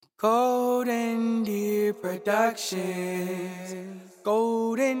Golden Deer Productions.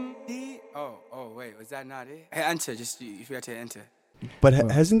 Golden Deer. Oh, wait, was that not it? Hey, enter, you forgot to enter. But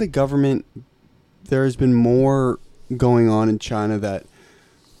hasn't the government, there has been more going on in China that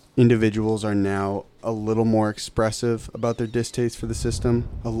individuals are now a little more expressive about their distaste for the system,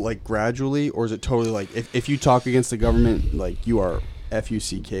 like gradually, or is it totally like, if you talk against the government, like you are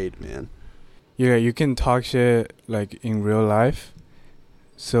F-U-C-K'd, man? Yeah, you can talk shit like in real life,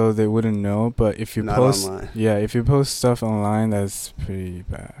 so they wouldn't know. But if you Not post, online. yeah, if you post stuff online, that's pretty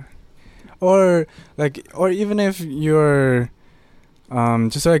bad. Or even if you're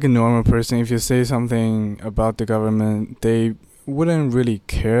just like a normal person, if you say something about the government, they wouldn't really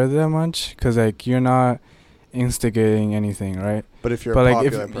care that much because like you're not instigating anything, right? But if you're a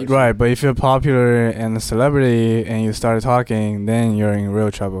popular person. Right, but if you're popular and a celebrity and you start talking, then you're in real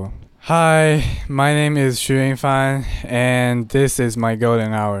trouble. Hi, my name is Xu Yingfan, and this is my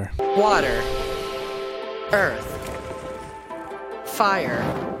golden hour. Water, earth, fire,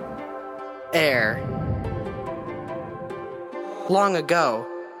 air. Long ago,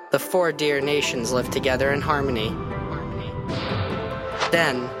 the 4 deer nations lived together in harmony.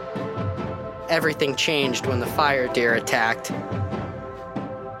 Then, everything changed when the fire deer attacked.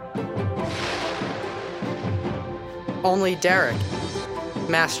 Only Derek,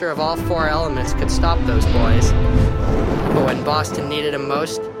 master of all 4 elements, could stop those boys. But when Boston needed him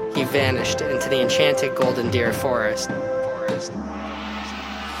most, he vanished into the enchanted Golden Deer Forest.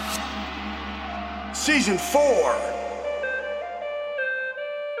 Season 4.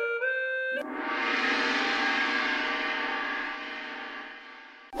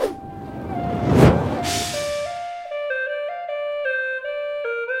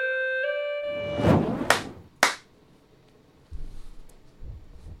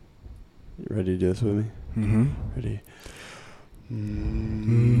 Ready to do this with me? Mm-hmm. Ready?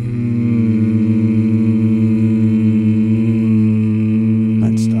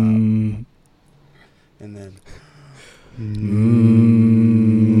 Let's stop. And then.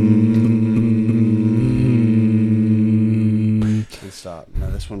 And stop. Now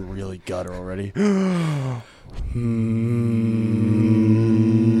this one really gutter already.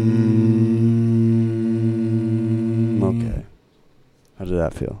 Okay. How did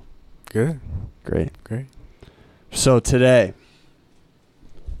that feel? Good. Great. So So today,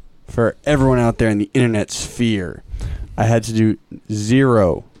 for everyone out there in the internet sphere, I had to do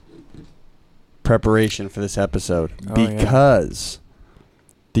 0 preparation for this episode because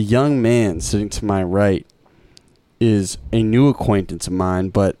the young man sitting to my right is a new acquaintance of mine,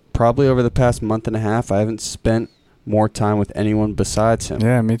 but probably over the past month and a half, I haven't spent more time with anyone besides him.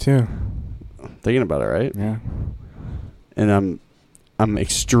 Yeah, me too. Thinking about it, right? Yeah. And I'm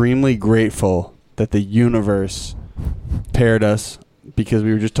extremely grateful that the universe paired us, because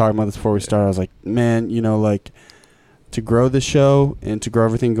we were just talking about this before we started. I was like, man, like, to grow the show and to grow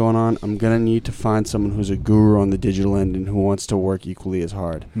everything going on, I'm going to need to find someone who's a guru on the digital end and who wants to work equally as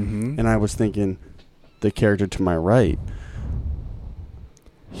hard. Mm-hmm. And I was thinking, the character to my right,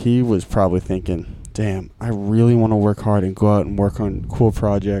 he was probably thinking, damn, I really want to work hard and go out and work on cool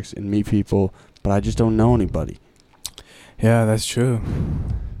projects and meet people, but I just don't know anybody. Yeah, that's true.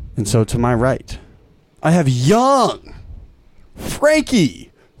 And so to my right, I have young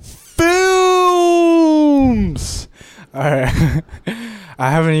Frankie Films. All right.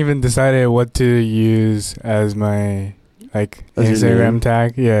 I haven't even decided what to use as my As your name? Instagram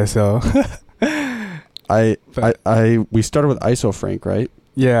tag. Yeah, so we started with ISO Frank, right?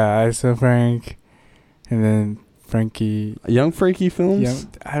 yeah, I saw Frank, and then Frankie. Young Frankie Films. Yeah,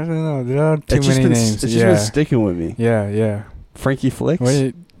 I don't know. There are too many names. It's just been sticking with me. Yeah. Frankie Flicks.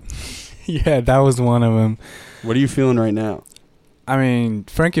 Wait. Yeah, that was one of them. What are you feeling right now? I mean,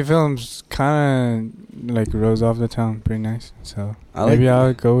 Frankie Films kind of like rose off the tongue pretty nice. So maybe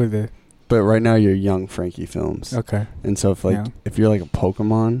I'll go with it. But right now you're young Frankie Films. Okay. And so if you're like a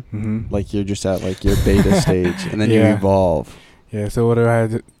Pokemon, Mm-hmm. like you're just at like your beta stage, and then you evolve. Yeah. So what do I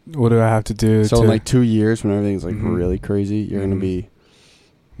have to do? So in like 2 years, when everything's like Mhm. really crazy, you're gonna be.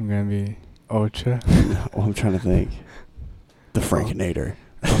 I'm gonna be Ultra. Oh, I'm trying to think. The Frankinator.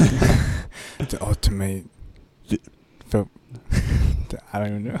 The ultimate. I don't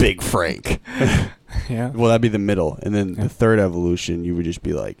even know. Big Frank. Yeah. Well, that'd be the middle, and then Yeah. the third evolution, you would just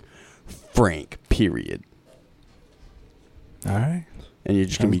be like Frank. Period. All right. And you're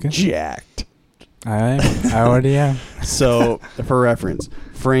just gonna be Sounds good. jacked. I already am. So, for reference,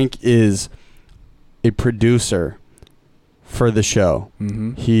 Frank is a producer for the show.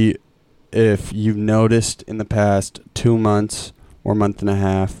 Mm-hmm. If you've noticed in the past 2 months or month and a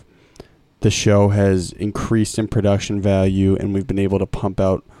half, the show has increased in production value, and we've been able to pump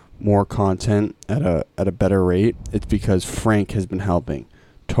out more content at a better rate, it's because Frank has been helping.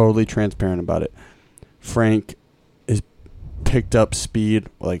 Totally transparent about it. Frank is picked up speed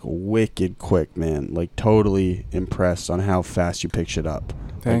like wicked quick, man. Like totally impressed on how fast you pick shit up.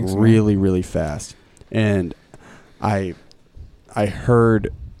 Thanks, like really, really fast. And I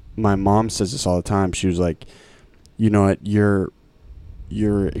heard my mom says this all the time. She was like, you know what, you're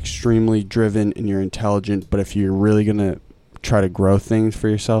extremely driven and you're intelligent, but if you're really gonna try to grow things for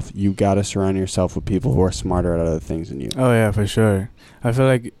yourself, you gotta surround yourself with people who are smarter at other things than you. Oh yeah, for sure. I feel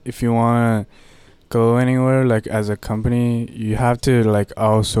like if you wanna go anywhere, like as a company, you have to like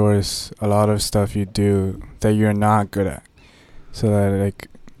outsource a lot of stuff you do that you're not good at, so that like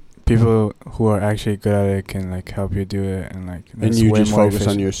people who are actually good at it can like help you do it, and like and you just focus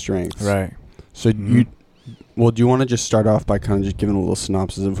on your strengths, right? So do you want to just start off by kind of just giving a little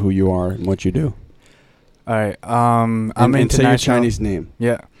synopsis of who you are and what you do? All right. I'm international. Say your Chinese name.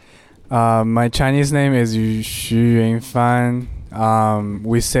 Yeah. My Chinese name is Xu Yunfan.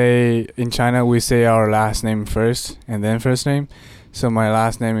 We say in China we say our last name first and then first name. So my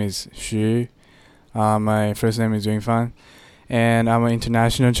last name is Xu. My first name is Yunfan, and I'm an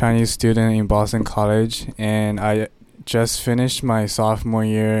international Chinese student in Boston College. And I just finished my sophomore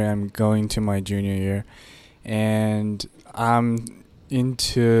year. I'm going to my junior year, and I'm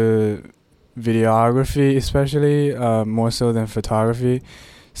into videography, especially more so than photography.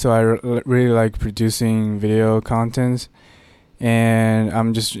 So I really like producing video contents, and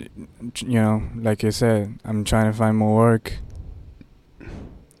I'm just, like I said, I'm trying to find more work.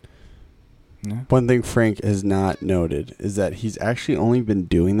 Yeah. One thing Frank has not noted is that he's actually only been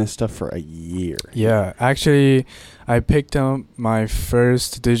doing this stuff for a year. Yeah, actually, I picked up my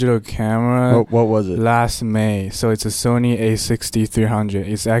first digital camera. What was it? Last May. So it's a Sony A60-300.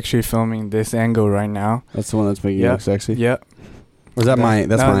 It's actually filming this angle right now. That's the one that's making you look sexy? Yep. Was that my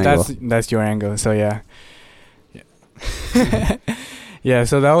angle? That's your angle, so yeah. Yeah,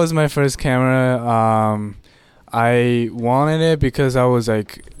 so that was my first camera. I wanted it because I was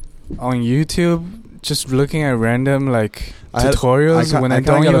like on YouTube just looking at random like tutorials when I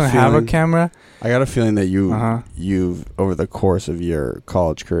don't even have a camera. I got a feeling that you've over the course of your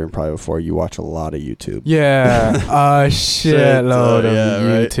college career and probably before, you watch a lot of YouTube. Yeah, a shitload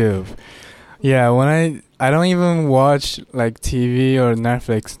of YouTube. Right. Yeah, when I don't even watch like TV or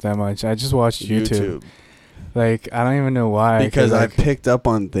Netflix that much. I just watch YouTube. Like I don't even know why. Because I picked up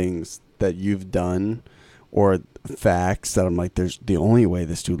on things that you've done or facts that I'm like, there's the only way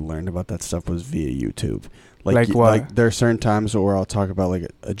this dude learned about that stuff was via YouTube. Like what? Like there are certain times where I'll talk about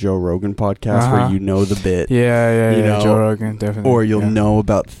like a Joe Rogan podcast where you know the bit. Yeah, Joe Rogan, definitely. Or you'll know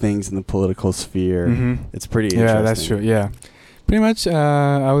about things in the political sphere. Mm-hmm. It's pretty interesting. Yeah, that's true. Yeah. Pretty much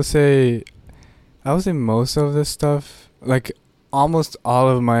I would say most of this stuff, like almost all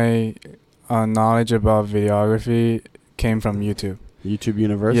of my knowledge about videography came from YouTube. YouTube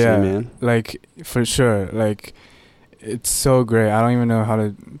University, man. Like for sure. Like it's so great. I don't even know how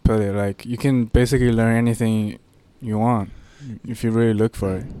to put it. Like you can basically learn anything you want if you really look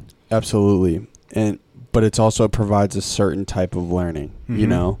for it. Absolutely. But it's also provides a certain type of learning, you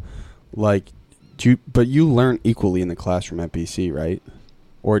know? Like but you learn equally in the classroom at BC, right?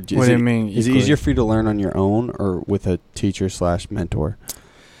 Or what do you mean? Is it easier for you to learn on your own or with a teacher/mentor?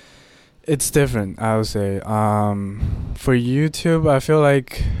 It's different, I would say. For YouTube, I feel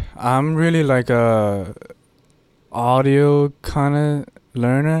like I'm really like a audio kind of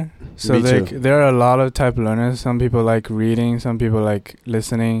learner. So there are a lot of type of learners. Some people like reading, some people like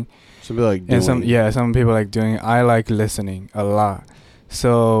listening. Some people like doing. Some people like doing. I like listening a lot.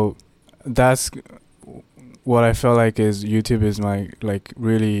 So that's what I feel like is YouTube is my like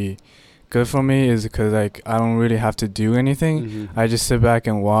really good for me, is because like I don't really have to do anything. I just sit back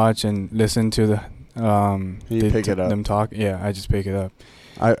and watch and listen to them talk. Yeah, I just pick it up.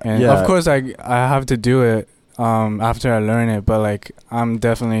 Of course I have to do it after I learn it, but like I'm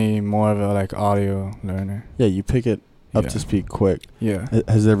definitely more of a like audio learner. Yeah, you pick it up to speed quick. Yeah.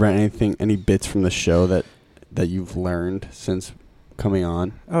 Has there been any bits from the show that you've learned since coming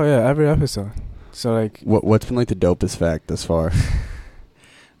on? Oh yeah, every episode. So like what's been like the dopest fact thus far?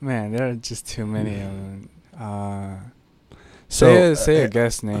 Man, there are just too many of them. Say a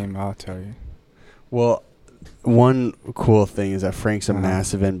guest name, I'll tell you. Well, one cool thing is that Frank's a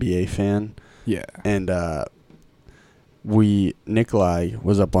massive NBA fan. Yeah. And Nikolai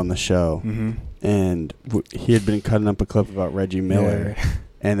was up on the show, and he had been cutting up a clip about Reggie Miller,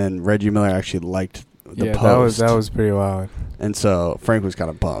 and then Reggie Miller actually liked the post. that was pretty wild. And so Frank was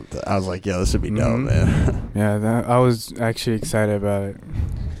kind of pumped. I was like, yo, this would be dope, man. Yeah, I was actually excited about it.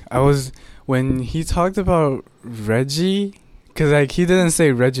 When he talked about Reggie, because like he didn't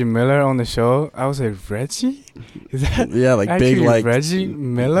say Reggie Miller on the show. I was like, Reggie? Is that Yeah, like actually big, like Reggie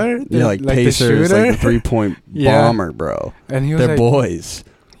Miller? Yeah, like the Pacers, shooter? like the 3-point Yeah. bomber, bro. And he was They're like, boys.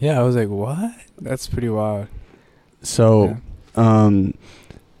 yeah, I was like, what? That's pretty wild. So,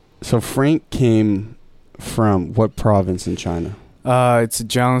 so Frank came from what province in China? It's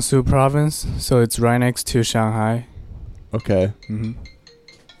Jiangsu province, so it's right next to Shanghai. Okay. Mm-hmm.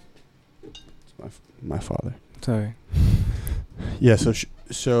 My father. Sorry. Yeah,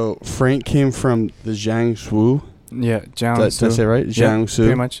 so Frank came from the Jiangsu. Yeah, Jiangsu. Did I say it right? Jiangsu.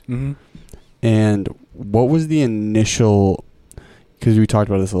 Pretty much. Mm-hmm. And what was the initial, because we talked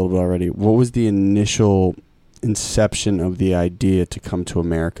about this a little bit already, what was the initial inception of the idea to come to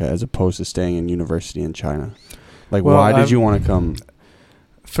America as opposed to staying in university in China? Like, Well, why did you want to come?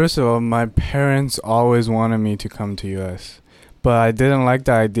 First of all, my parents always wanted me to come to U.S., but I didn't like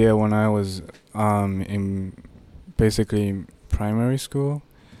the idea when I was in basically primary school,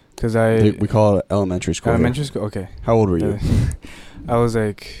 because We call it elementary school. elementary school. Okay, How old were you? I was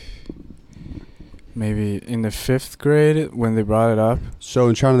like maybe in the 5th grade when they brought it up. So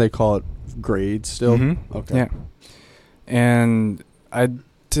in China they call it grades still? Mm-hmm. Okay. Yeah, and I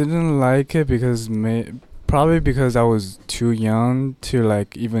didn't like it because probably because I was too young to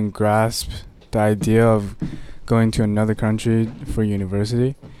like even grasp the idea of going to another country for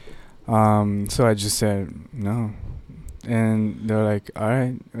university. So I just said no, and they're like, all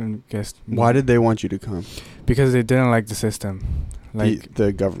right, I guess. Why did they want you to come? Because they didn't like the system, like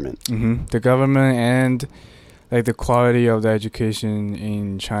the government. the government and like the quality of the education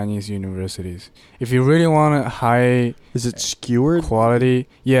in Chinese universities. If you really want a high Is it skewered? quality,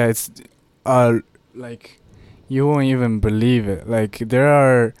 yeah, it's like you won't even believe it. Like there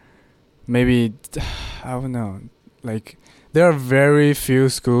are maybe I don't know, like there are very few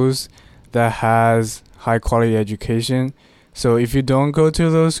schools that has high quality education. So if you don't go to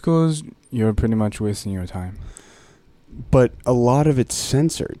those schools, you're pretty much wasting your time. But a lot of it's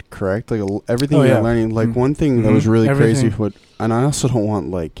censored, correct? Like everything Oh, you're yeah. learning. Like Mm. one thing that was Mhm. really crazy, Everything. and I also don't want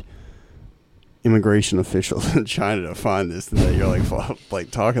like immigration officials in China to find this and that you're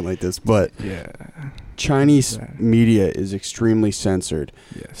like talking like this. But Yeah. Chinese Yeah. media is extremely censored.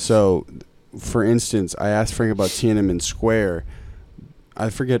 Yes. So, for instance, I asked Frank about Tiananmen Square. I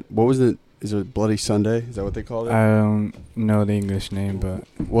forget what was it. Is it Bloody Sunday? Is that what they called it? I don't know the English name, but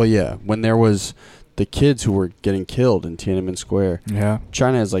Well, yeah. When there was the kids who were getting killed in Tiananmen Square, yeah.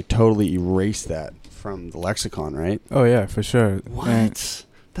 China has like totally erased that from the lexicon, right? Oh yeah, for sure. And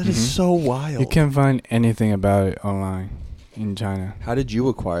That is Mhm. so wild. you can't find anything about it online in China. How did you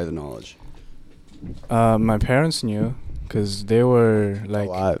acquire the knowledge? My parents knew because they were like,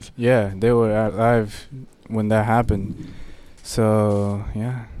 Alive. yeah, they were alive when that happened. So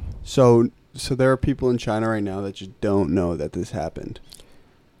yeah, So there are people in China right now that just don't know that this happened.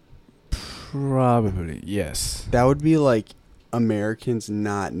 probably yes. That would be like Americans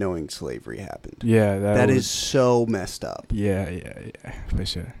not knowing slavery happened. Yeah, That was- is so messed up. Yeah, for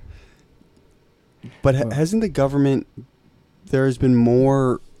sure. But Well- hasn't the government, there has been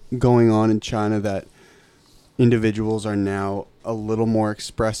more going on in China that individuals are now a little more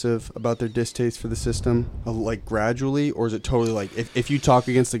expressive about their distaste for the system, like gradually? Or is it totally like, if you talk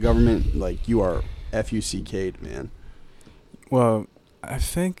against the government, like you are F-U-C-K'd, man? Well, I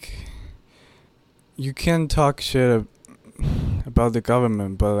think you can talk shit about the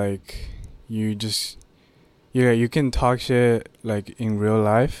government, but like you can talk shit like in real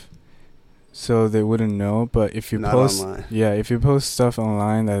life, so they wouldn't know. But if you Not post, online. if you post stuff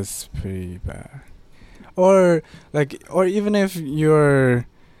online, that's pretty bad. Or even if you're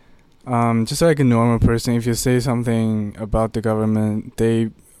just like a normal person, if you say something about the government, they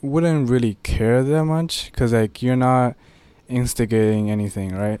wouldn't really care that much because like you're not instigating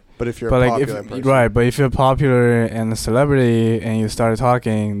anything, right? But if you're But a like popular person. right, but if you're popular and a celebrity and you start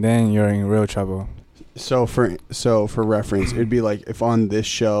talking, then you're in real trouble. So for reference, it'd be like if on this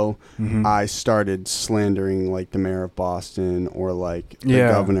show Mm-hmm. I started slandering like the mayor of Boston or like the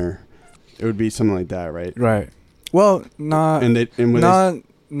Yeah. governor, it would be something like that, right? Right. Well, not And when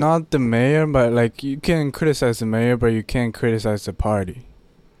not the mayor, but like you can criticize the mayor, but you can't criticize the party.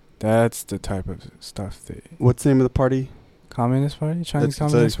 That's the type of stuff they what's the name of the party? Communist Party, Chinese That's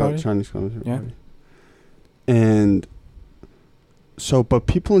Communist called Party. Chinese Communist Yeah. Party. And so, but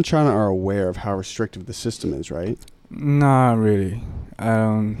people in China are aware of how restrictive the system is, right? Not really. I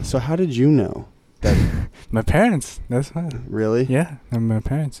don't. So how did you know that? My parents. That's why. Really? Yeah, they're my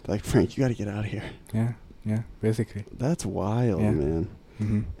parents. Like, Frank, you got to get out of here. Yeah, basically. That's wild, Yeah. man.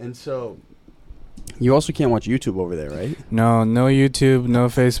 Mm-hmm. And so, you also can't watch YouTube over there, right? No YouTube, no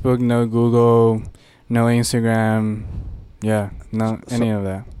Facebook, no Google, no Instagram, Yeah, not any of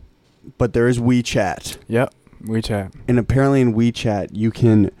that. But there is WeChat. Yep, WeChat. And apparently in WeChat, you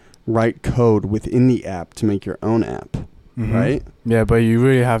can write code within the app to make your own app, right? Yeah, but you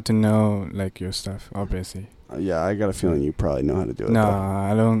really have to know like your stuff, obviously. Yeah, I got a feeling you probably know how to do it. No, though.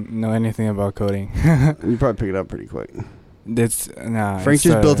 I don't know anything about coding. You probably pick it up pretty quick. Frank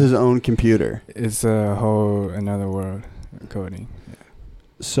just built his own computer. It's a whole another world, coding. Yeah.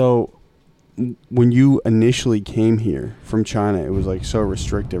 So, when you initially came here from China, it was like so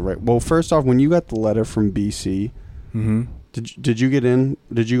restrictive, right? Well, first off, when you got the letter from BC, did you get in?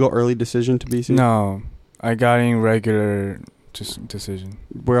 Did you go early decision to BC? No, I got in regular decision.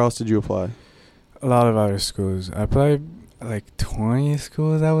 Where else did you apply? A lot of other schools. I applied like 20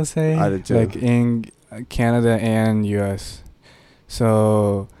 schools, I would say. I did too. Like in Canada and US.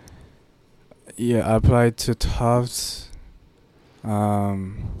 So, yeah, I applied to Tufts. A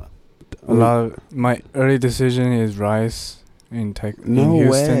lot of my early decision is Rice in Houston. No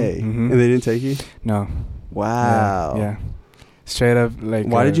way. And they didn't take you? No. Wow. Yeah. Straight up like.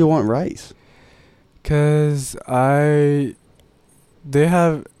 Why did you want Rice? Cause I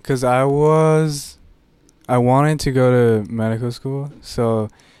wanted to go to medical school, so,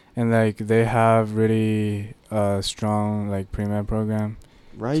 and like they have really strong like pre-med program.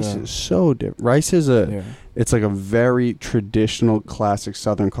 Rice is so different. Rice is it's like a very traditional classic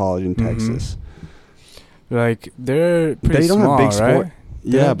Southern college in Texas. Like they're pretty they don't small, have big right? sport.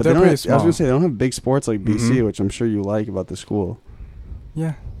 Yeah, but they don't. I was gonna say they don't have big sports like BC, Mhm. which I'm sure you like about the school.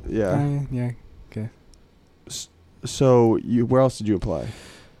 Yeah. Yeah. Yeah. Okay. So where else did you apply?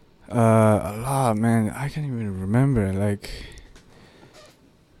 A lot, man. I can't even remember. Like,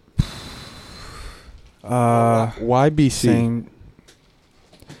 why BC?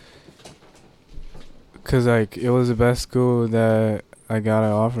 Cause like it was the best school that I got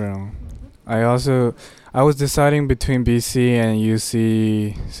an offer on. I was deciding between BC and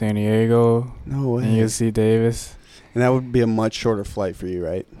UC San Diego. No way. And UC Davis. And that would be a much shorter flight for you,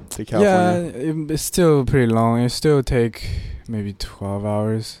 right? To California. Yeah, it's still pretty long. It still take maybe 12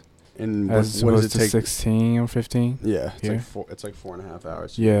 hours. And as what does opposed it to take? 16 or 15. Yeah, here. it's like 4.5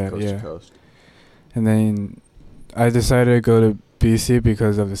 hours. Yeah, coast yeah. to coast. And then I decided to go to BC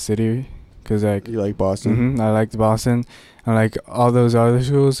because of the city. Cause like You like Boston? I liked Boston, and like all those other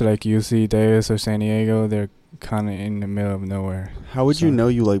schools like UC Davis or San Diego, they're kind of in the middle of nowhere. How would you know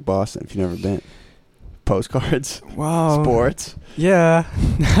you like Boston if you've never been? Postcards? Wow. Sports? Yeah,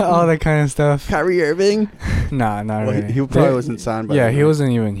 all that kind of stuff. Kyrie Irving? Nah, not really. He probably wasn't signed by Yeah, them, he right?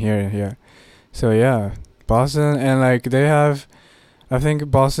 wasn't even here. Yeah, so yeah, Boston, and like they have, I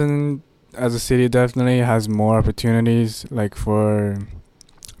think Boston as a city definitely has more opportunities like for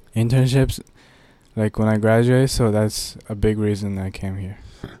internships, like when I graduate. So that's a big reason I came here.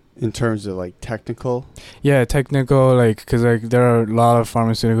 In terms of like technical? Yeah, technical, like, because like there are a lot of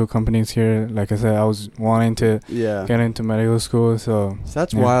pharmaceutical companies here. Like I said, I was wanting to get into medical school, so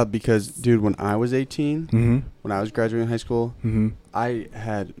that's wild because, dude, when I was 18, when I was graduating high school, I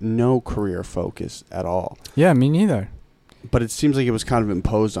had no career focus at all. Yeah, me neither. But it seems like it was kind of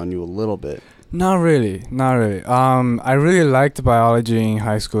imposed on you a little bit. Not really. I really liked biology in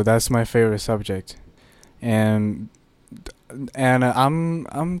high school. That's my favorite subject, and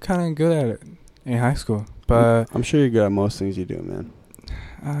I'm kind of good at it in high school. But I'm sure you're good at most things you do, man.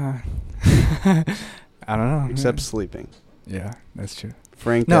 I don't know. Except sleeping. Yeah, that's true.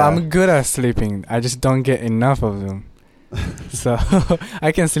 Frank. No, I'm good at sleeping. I just don't get enough of them. So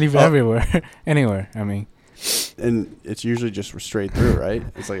I can sleep everywhere, anywhere. I mean. And it's usually just straight through, right?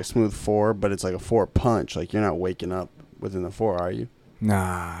 It's like a smooth 4, but it's like a 4 punch. Like you're not waking up within the 4, are you?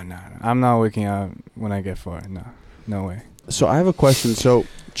 Nah. I'm not waking up when I get 4. No way. So I have a question. So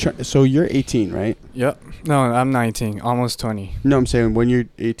you're 18, right? Yep. No, I'm 19, almost 20. No, I'm saying when you're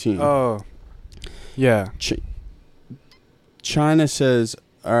 18. Oh, yeah. China says,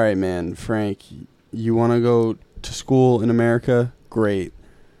 all right, man, Frank, you want to go to school in America? Great.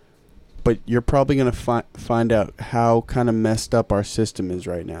 But you're probably going to find out how kind of messed up our system is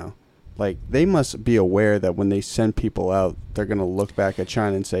right now. Like, they must be aware that when they send people out, they're going to look back at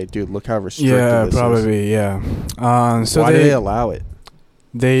China and say, dude, look how restricted this is. Yeah, probably, yeah. So why do they allow it?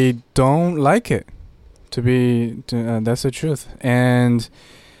 They don't like it, that's the truth. And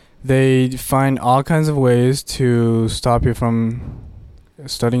they find all kinds of ways to stop you from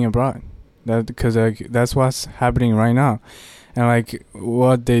studying abroad. Because that's what's happening right now. And like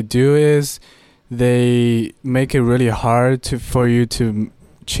what they do is they make it really hard for you to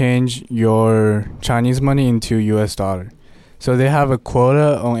change your Chinese money into US dollar. So they have a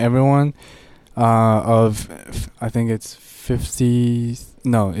quota on everyone of I think it's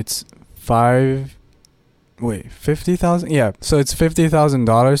 5 Wait, 50,000? Yeah, so it's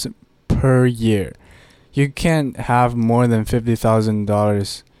 $50,000 per year. You can't have more than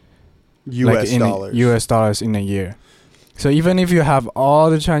 $50,000 U.S. dollars. U.S. dollars in a year. So even if you have all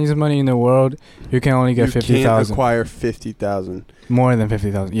the Chinese money in the world, you can only get 50,000. You can't acquire 50,000. More than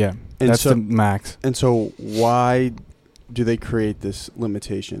 50,000. Yeah, and that's the max. And so why do they create this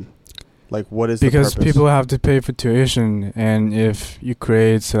limitation? Like, what is because the purpose? People have to pay for tuition, and if you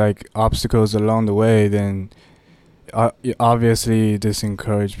create like obstacles along the way, then obviously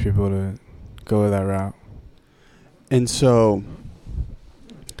disencourage people to go that route. And so,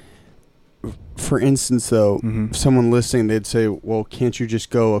 for instance, though, if someone listening, they'd say, well, can't you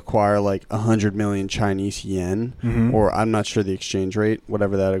just go acquire like 100 million Chinese yen, or I'm not sure the exchange rate,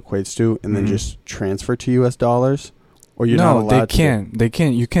 whatever that equates to, and then just transfer to U.S. dollars? Or you're not allowed to? No, they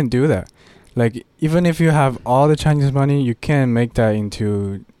can't. You can't do that. Like, even if you have all the Chinese money, you can't make that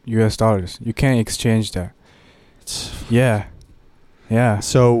into U.S. dollars. You can't exchange that. Yeah.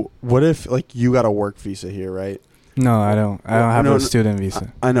 So what if, like, you got a work visa here, right? No, I don't. I don't have a student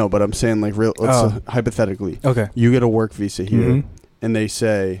visa. I know, but I'm saying, like, hypothetically. Okay. You get a work visa here, and they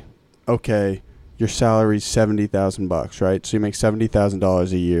say, okay, your salary's $70,000, right? So you make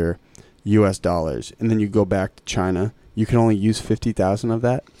 $70,000 a year, U.S. dollars, and then you go back to China. You can only use 50,000 of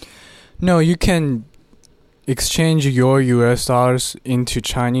that? No, you can exchange your U.S. dollars into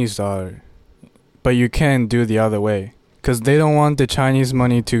Chinese dollar, but you can't do the other way because they don't want the Chinese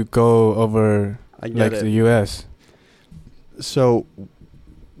money to go over the U.S. So,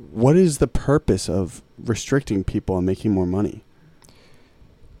 what is the purpose of restricting people and making more money?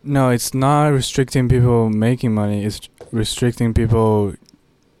 No, it's not restricting people making money. It's restricting people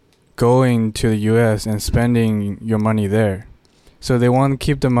going to the U.S. and spending your money there. So they want to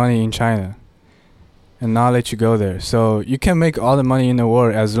keep the money in China and not let you go there. So you can make all the money in the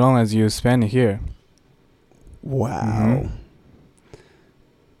world as long as you spend it here. Wow.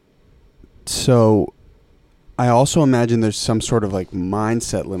 So I also imagine there's some sort of like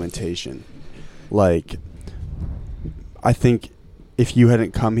mindset limitation. Like, I think if you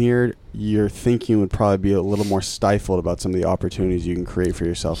hadn't come here, your thinking would probably be a little more stifled about some of the opportunities you can create for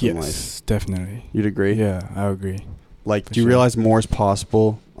yourself in life. Yes, definitely. You'd agree? Yeah, I agree. Like, do you realize more is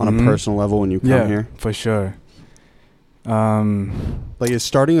possible on a personal level when you come here? Yeah, for sure. Like, is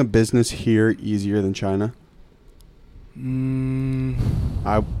starting a business here easier than China?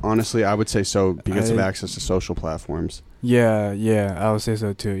 I would say so because of access to social platforms. Yeah, I would say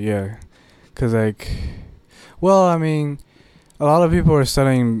so too. Yeah, because I mean, a lot of people are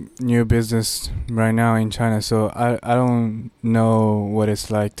starting new business right now in China, so I don't know what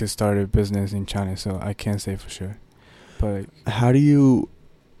it's like to start a business in China, so I can't say for sure. But how do you?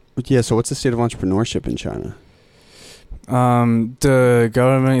 Yeah, so what's the state of entrepreneurship in China? The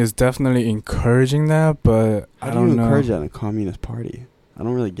government is definitely encouraging that, but I don't know. How do you encourage that in a communist party? I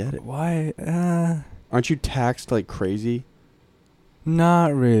don't really get it. Why? Aren't you taxed like crazy?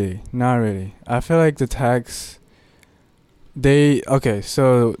 Not really. I feel like the tax.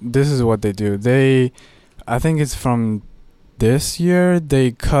 So this is what they do. I think it's from this year,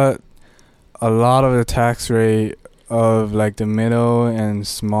 they cut a lot of the tax rate of like the middle and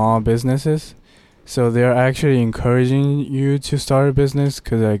small businesses. So they're actually encouraging you to start a business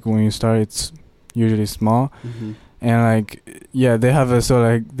because like when you start, it's usually small. And like, yeah, they have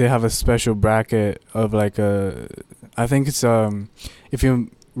a special bracket of like I think it's if your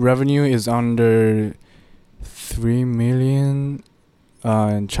revenue is under 3 million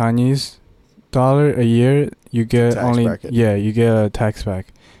Chinese dollar a year, you get you get a tax back.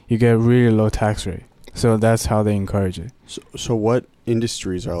 You get a really low tax rate. So that's how they encourage it. So what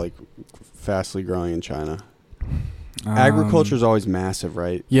industries are like fastly growing in China? Agriculture is always massive,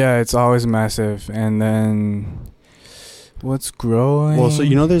 right? Yeah, it's always massive. And then what's growing? Well, so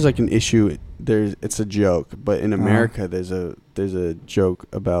there's like an issue. It's a joke, but in America there's a joke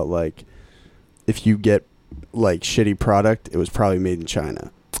about like if you get like shitty product, it was probably made in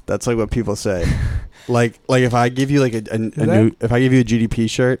China. That's like what people say. like if I give you like if I give you a GDP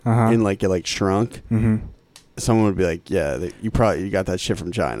shirt and like it like shrunk, someone would be like, yeah, you got that shit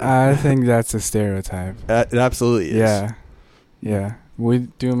from China. I think that's a stereotype. It absolutely is. Yeah. We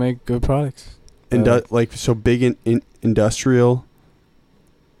do make good products. Big in industrial.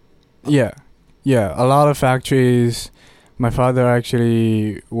 Yeah. A lot of factories. My father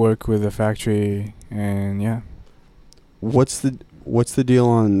actually worked with a factory, and yeah. What's the deal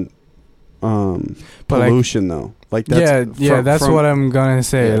on pollution though? Like that's that's what I'm gonna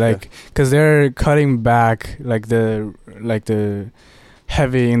say. Because they're cutting back like the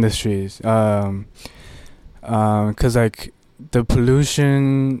heavy industries. Because like the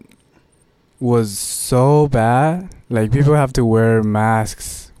pollution was so bad. Like, people have to wear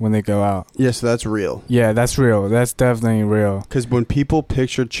masks when they go out. Yeah, so that's real. Yeah, that's real. That's definitely real. Because when people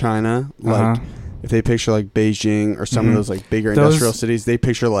picture China, like, if they picture, like, Beijing or some of those, like, bigger industrial cities, they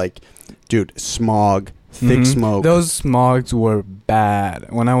picture, like, dude, smog, thick smoke. Those smogs were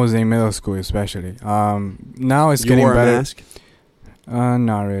bad when I was in middle school, especially. Now it's getting better. You wore a better. mask?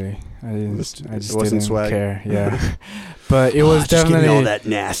 Not really. I just didn't swag. care. Yeah. But it was definitely all that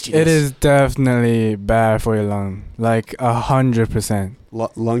nastiness. It is definitely bad for your lung, like 100%.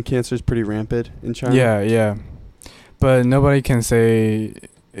 Lung cancer is pretty rampant in China. Yeah. But nobody can say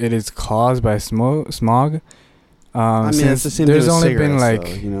it is caused by smog. I mean, it's the same there's thing with only been like,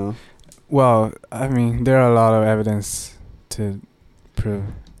 though, you know. Well, I mean, there are a lot of evidence to prove.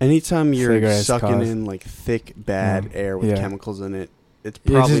 Anytime you're cigarettes sucking in like thick, bad air with chemicals in it, it's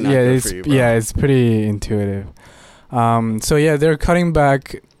probably not good for you, bro. Yeah, it's pretty intuitive. So yeah, they're cutting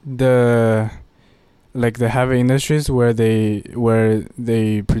back the heavy industries where they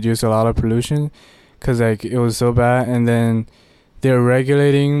produce a lot of pollution, because like it was so bad, and then they're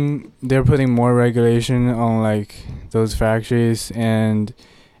putting more regulation on like those factories, and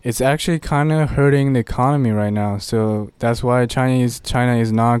it's actually kind of hurting the economy right now. So that's why China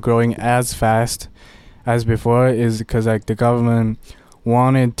is not growing as fast as before, is because like the government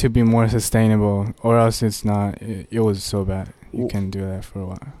wanted to be more sustainable, or else it's not. It was so bad. You can do that for a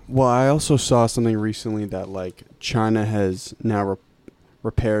while. Well, I also saw something recently that like China has now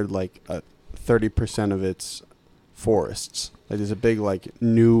repaired like 30% of its forests. Like there's a big like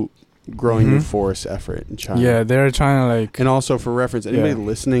new forest effort in China. Yeah, they're trying to like. And also for reference, anybody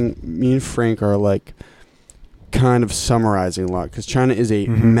listening, me and Frank are like kind of summarizing a lot, because China is a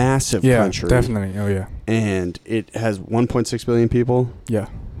massive country. Yeah, definitely. Oh yeah. And it has 1.6 billion people. Yeah,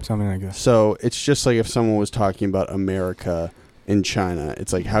 something like that. So it's just like if someone was talking about America in China,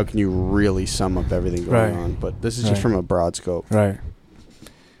 it's like, how can you really sum up everything going on? But this is just from a broad scope. Right.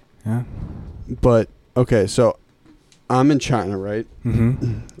 Yeah. But okay, so I'm in China, right?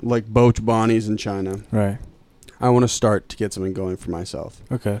 Like Boch Bonnie's in China. Right. I want to start to get something going for myself.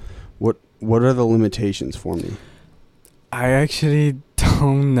 Okay. What are the limitations for me? I actually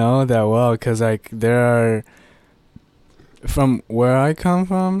don't know that well, because like there are, from where I come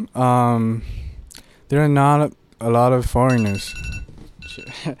from, there are not a lot of foreigners.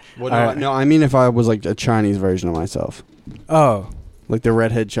 No, I mean if I was like a Chinese version of myself. Oh. Like the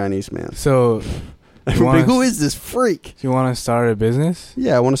redhead Chinese man. So who is this freak? Do you want to start a business?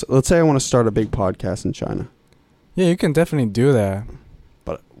 Yeah, let's say I want to start a big podcast in China. Yeah, you can definitely do that.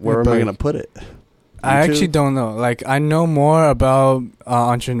 But where am I going to put it? I actually don't know. Like, I know more about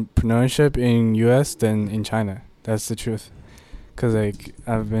entrepreneurship in US than in China. That's the truth. Because, like,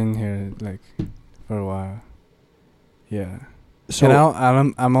 I've been here, like, for a while. Yeah. So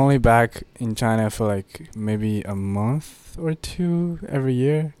and I'm only back in China for, like, maybe a month or two every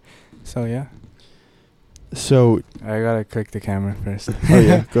year. So, yeah. So I got to click the camera first. Oh,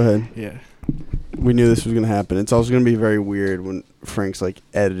 yeah. Go ahead. Yeah. We knew this was going to happen. It's also going to be very weird when Frank's like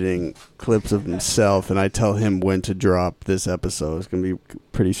editing clips of himself and I tell him when to drop this episode. It's going to be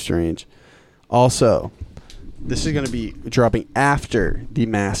pretty strange. Also, this is going to be dropping after the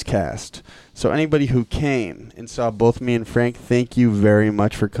mass cast. So anybody who came and saw both me and Frank, thank you very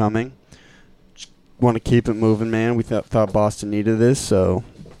much for coming. Just want to keep it moving, man. We thought Boston needed this, so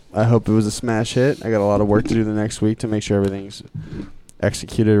I hope it was a smash hit. I got a lot of work to do the next week to make sure everything's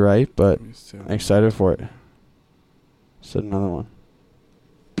executed right, but I'm excited for it. Said another one.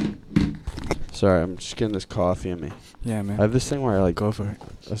 Sorry, I'm just getting this coffee in me. Yeah, man. I have this thing where I like go for it.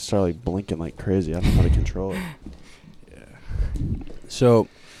 I start like blinking like crazy. I don't know how to control it. Yeah. So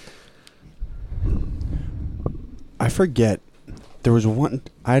I forget. There was one.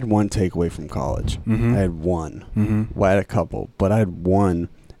 I had one takeaway from college. I had one. Well, I had a couple, but I had one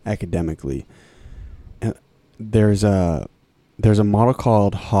academically. And there's a model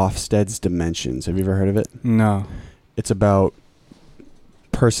called Hofstede's Dimensions. Have you ever heard of it? No. It's about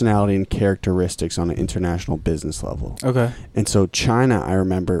personality and characteristics on an international business level. Okay. And so China, I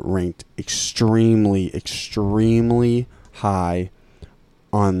remember, ranked extremely, extremely high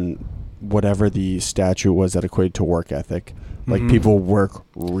on whatever the statute was that equated to work ethic. Like, people work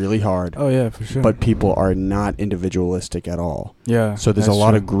really hard. Oh, yeah, for sure. But people are not individualistic at all. Yeah. So there's a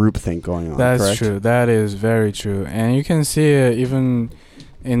lot of groupthink going on, That's correct? true. That is very true. And you can see it even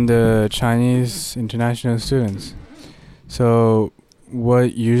in the Chinese international students. So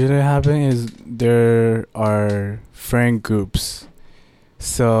what usually happens is there are friend groups.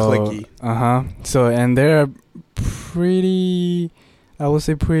 So cliquey. So, and they're pretty... I would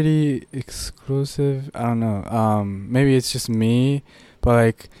say pretty exclusive. I don't know. Maybe it's just me, but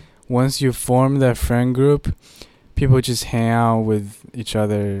like once you form that friend group, people just hang out with each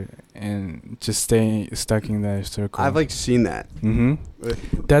other and just stay stuck in that circle. I've like seen that.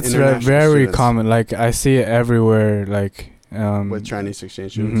 That's very students. common. Like I see it everywhere. Like with Chinese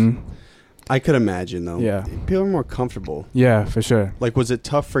exchange students. I could imagine though. Yeah. People are more comfortable. Yeah, for sure. Like, was it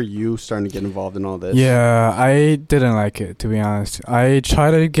tough for you starting to get involved in all this? Yeah, I didn't like it, to be honest. I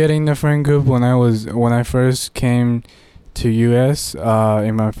tried to get in the friend group when I first came to US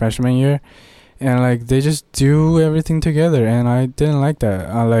in my freshman year, and like they just do everything together, and I didn't like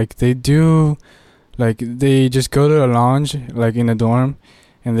that. Like they just go to the lounge like in the dorm,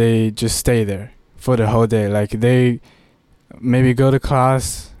 and they just stay there for the whole day. Like they maybe go to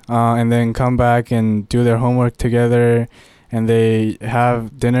class and then come back and do their homework together, and they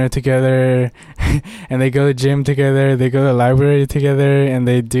have dinner together and they go to gym together, they go to the library together, and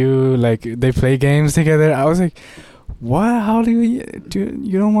they play games together. I was like, what? How do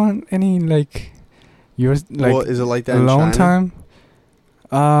you don't want any like your like well, is it like that alone in China?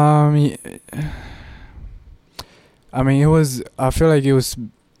 time? I mean, I feel like it was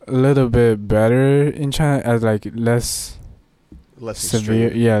a little bit better in China, as like less severe,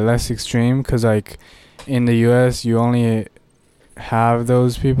 extreme. less extreme, because like in the US you only have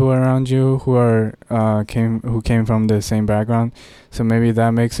those people around you who are who came from the same background, so maybe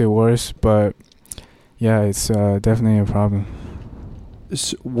that makes it worse. But yeah, it's definitely a problem.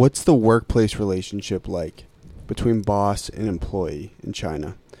 So what's the workplace relationship like between boss and employee in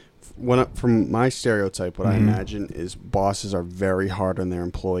China? From my stereotype, what I imagine is bosses are very hard on their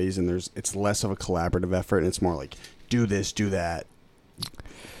employees, and it's less of a collaborative effort, and it's more like do this, do that.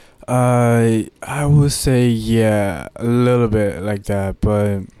 I would say a little bit like that,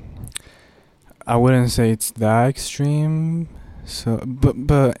 but I wouldn't say it's that extreme. So,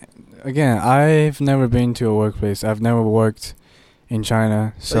 but again, I've never been to a workplace. I've never worked in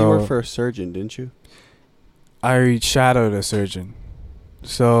China. So you worked for a surgeon, didn't you? I shadowed a surgeon.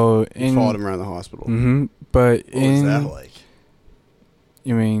 So you followed him around the hospital. But what was that like?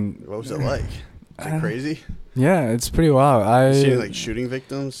 You mean what was it like? Is it crazy? Yeah, it's pretty wild. You see like shooting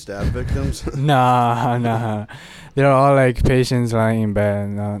victims, stab victims? Nah. They're all like patients lying in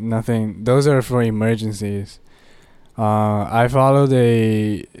bed. No, nothing. Those are for emergencies. I followed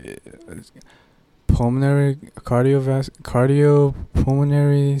a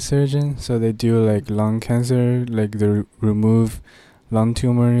cardiopulmonary surgeon. So they do like lung cancer, like they remove lung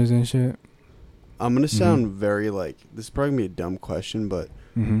tumors and shit. I'm gonna sound very like this is probably gonna be a dumb question, but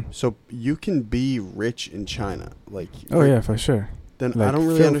so you can be rich in China, like yeah, for sure. Then like I don't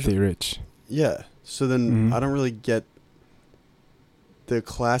really filthy understand. Rich. Yeah. So then I don't really get the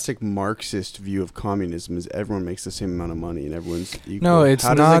classic Marxist view of communism is everyone makes the same amount of money and everyone's equal. No, it's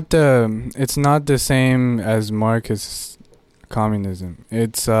not the same as Marxist communism.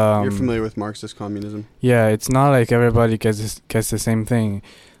 It's You're familiar with Marxist communism? Yeah, it's not like everybody gets the same thing.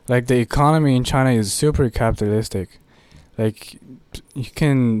 Like the economy in China is super capitalistic. Like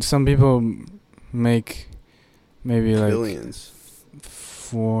some people make maybe like billions.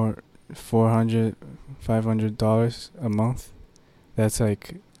 $400-$500 a month. That's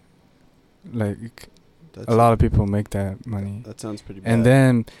like That's a lot of people make that money. That sounds pretty bad. And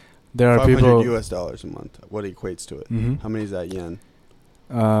then there are people $500 US a month. What equates to it? How many is that yen?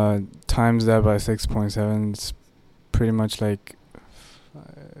 Times that by 6.7. It's pretty much like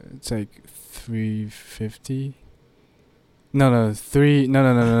it's like 350. No.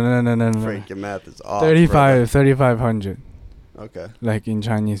 Frank, your math is off. 3,500. Okay. Like in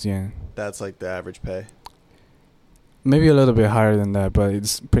Chinese yen. That's like the average pay. Maybe a little bit higher than that, but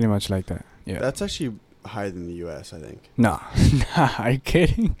it's pretty much like that. Yeah. That's actually higher than the US, I think. Nah, are you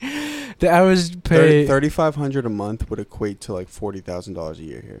kidding? The average pay $3,500 a month would equate to like $40,000 a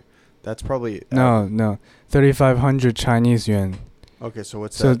year here. That's probably no, 3,500 Chinese yuan. Okay, so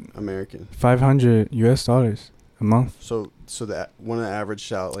what's that American? $500 a month. So that one of the average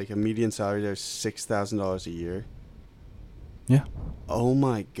salary, like a median salary there is $6,000 a year. Yeah. Oh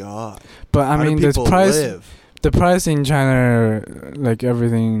my god. But I mean, the price in China, like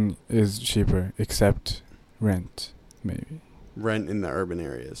everything is cheaper except rent, maybe. Rent in the urban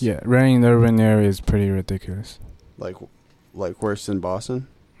areas. Yeah, rent in the urban area is pretty ridiculous. Like worse than Boston?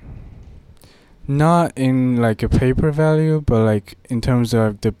 Not in like a paper value, but like in terms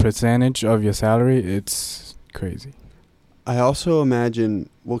of the percentage of your salary, it's crazy. I also imagine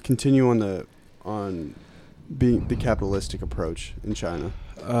we'll continue on being the capitalistic approach in China.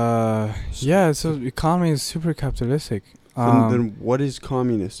 Yeah, so economy is super capitalistic. Then what is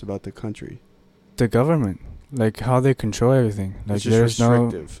communist about the country? The government, like how they control everything. Like it's just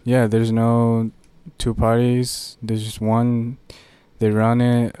restrictive. There's no two parties. There's just one. They run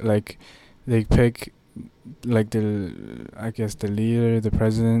it like they pick like the leader, the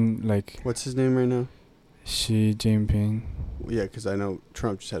president, like What's his name right now? Xi Jinping. Yeah, because I know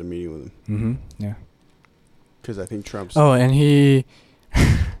Trump just had a meeting with him. Mm-hmm. Yeah. Because I think Trump's... Oh, and he...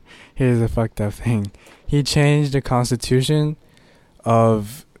 Here's a fucked up thing. He changed the constitution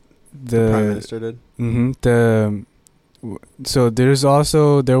of the Prime Minister did? Mm-hmm. So there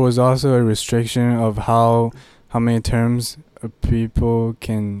was also a restriction of how many terms people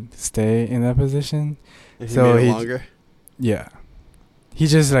can stay in that position. And he So made it he- longer? Yeah. He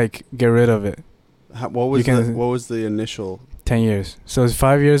just like get rid of it. What was the initial 10 years. So it's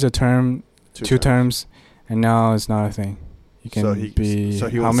 5 years a term, two terms, and now it's not a thing. You can so be he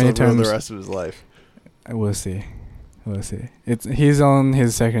how wants many to rule terms? the rest of his life. We'll see. He's on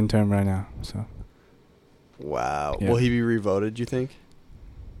his second term right now. So Wow. Yeah. Will he be revoted, you think?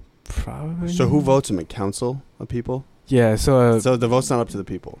 probably. So who votes him? A council of people? Yeah. So The vote's not up to the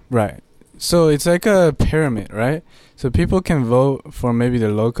people. right. So it's like a pyramid, right? So people can vote for maybe the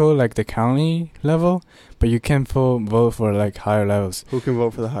local, like the county level, but you can't vote for like higher levels. Who can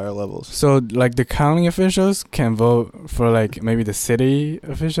vote for the higher levels? So like the county officials can vote for like maybe the city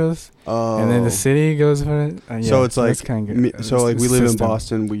officials, Oh. and then the city goes for it. So it's like that's kinda so like we live in system.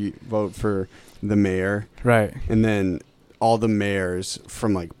 Boston, we vote for the mayor, Right. and then all the mayors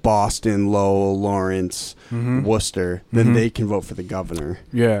from like Boston, Lowell, Lawrence, Mm-hmm. Worcester, then Mhm. they can vote for the governor.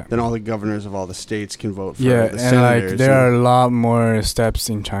 Yeah. Then all the governors of all the states can vote for Yeah, the and senators. like there are a lot more steps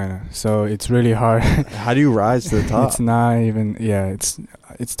in China, so it's really hard. How do you rise to the top? It's not even. Yeah,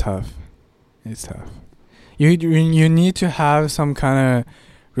 it's tough. It's tough. You need to have some kind of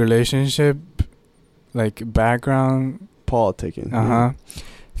relationship, like background. Politicking.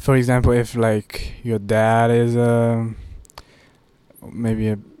 For example, if like your dad is maybe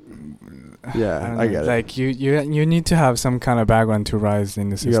a Yeah, don't I know, get it. like you need to have some kind of background to rise in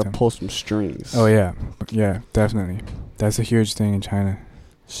the You gotta system. pull some strings. Oh yeah, definitely. That's a huge thing in China.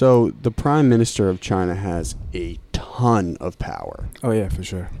 So the prime minister of China has a ton of power. Oh yeah, for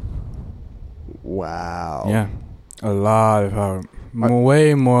sure. Wow. Yeah, a lot of power,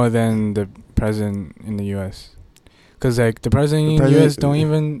 way more than the president in the U.S. Because like the president in the U.S. don't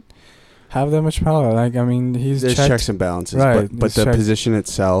even have that much power. Like I mean, he's There's checked. checks and balances, Right, but there's the checks. position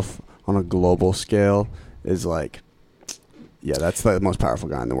itself on a global scale is like, yeah, that's the most powerful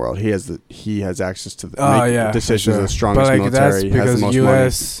guy in the world. He has access to make decisions. for The strongest but like that's military, has because the most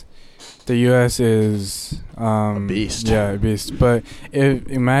U.S. The U.S. is a beast. Yeah, a beast. But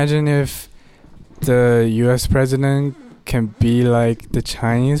imagine if the U.S. president can be like the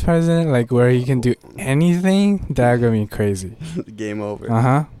Chinese president, like where he can do anything. That gonna be crazy. money. Game over.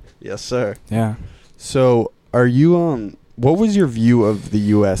 Uh-huh. Yes, sir. Yeah. So, are you what was your view of the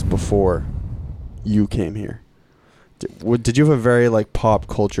U.S. before you came here? Did you have a very like pop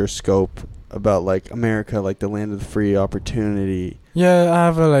culture scope about like America, like the land of the free opportunity? Yeah, I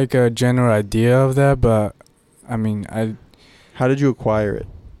have a general idea of that, but I mean, How did you acquire it?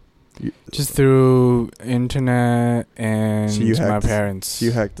 just through internet and So you my hacked- parents. So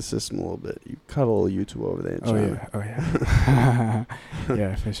you hacked the system a little bit. You cut a little YouTube over there in Oh China. yeah.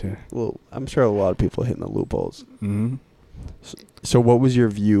 Yeah, for sure. Well, I'm sure a lot of people are hitting the loopholes. Mm-hmm. So what was your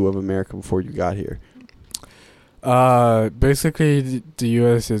view of America before you got here? Basically, the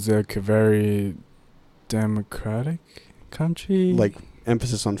U.S. is a very democratic country. Like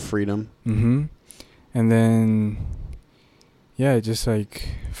emphasis on freedom. Mm-hmm. And then, yeah, just like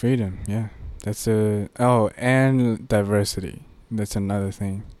freedom. Yeah, that's and diversity. That's another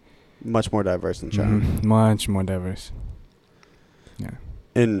thing. Much more diverse than China. Mhm. Much more diverse. Yeah.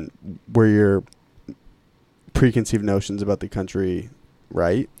 And were your preconceived notions about the country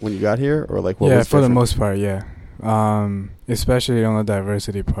right when you got here, or like what Yeah, was for the different? most part, yeah. Especially on the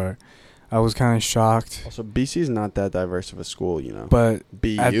diversity part, I was kind of shocked. Also, BC is not that diverse of a school, you know. But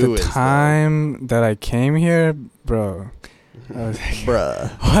BU at the is time that I came here, bro, I was like,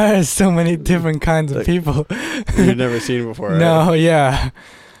 bruh, why are so many different kinds of Like, people? you've never seen before, right? No, yeah.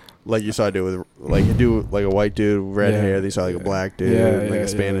 Like you saw a dude with a white dude with red Yeah. hair. Then you saw like a black dude, a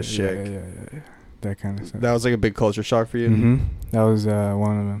Spanish chick. Yeah. That kind of stuff. That was like a big culture shock for you. Mm-hmm. That was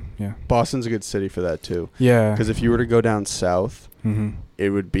one of them. Yeah. Boston's a good city for that too. Yeah. Because if you were to go down south, Mm-hmm. it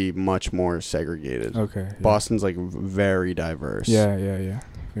would be much more segregated. Okay. Yeah. Boston's like very diverse. Yeah.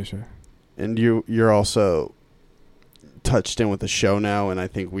 For sure. And you're also touched in with the show now, and I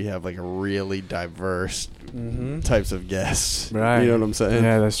think we have like a really diverse types of guests. Right. You know what I'm saying?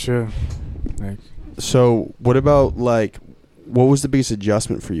 Yeah, that's true. Like, So what about like, what was the biggest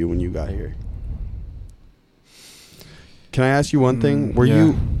adjustment for you when you got here? Can I ask you one thing?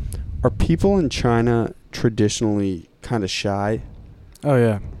 yeah. Are people in China traditionally kind of shy? Oh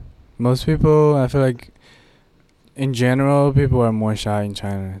yeah, most people. I feel like, in general, people are more shy in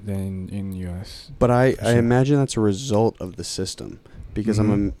China than in U.S. But I For sure. imagine that's a result of the system, because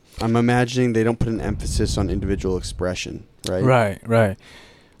Mhm. I'm imagining they don't put an emphasis on individual expression, right? Right.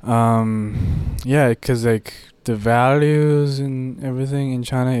 Yeah, because like the values and everything in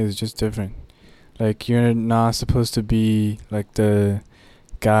China is just different. Like you're not supposed to be like the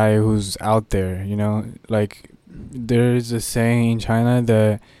guy who's out there, you know. Like there's a saying in China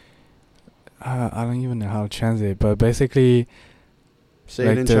that I don't even know how to translate, but basically, Say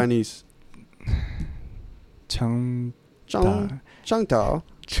like it in the- Chinese. 枪张导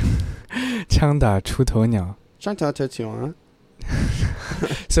打出头鸟. 张导特请啊.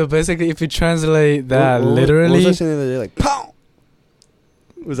 So basically, if you translate that What was literally, I saying the other day? Like, pow!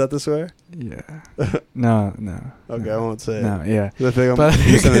 Was that the swear? yeah, no, Okay, I won't say it. no, yeah. I think But-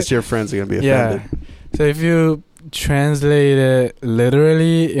 you send this to your friends, they're going to be offended. Yeah. So if you translate it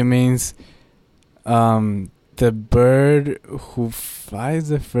literally, it means the bird who flies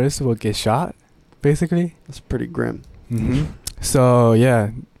the first will get shot, basically. That's pretty grim. Mm-hmm. So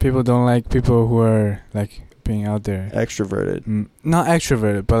yeah, people don't like people who are like being out there. Extroverted. Not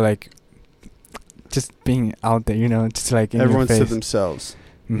extroverted, but like just being out there, you know, just like in Everyone's your to face. themselves.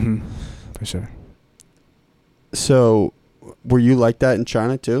 Mm-hmm. For sure. So, were you like that in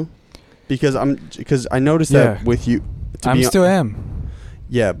China too? Because I noticed that Yeah. with you. I still am.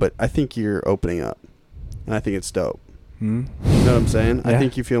 Yeah, but I think you're opening up, and I think it's dope. Mm. You know what I'm saying? I Yeah.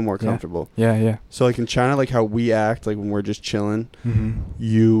 think you feel more Yeah. comfortable. Yeah. So, like in China, like how we act, like when we're just chilling, Mm-hmm.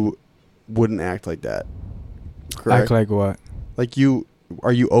 you wouldn't act like that. Correct. Act like what? Like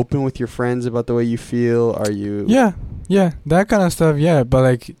are you open with your friends about the way you feel? Are you? Yeah, that kind of stuff. Yeah, but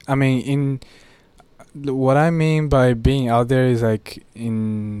like, I mean, what I mean by being out there is like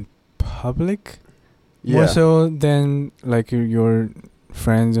in public, more so than like your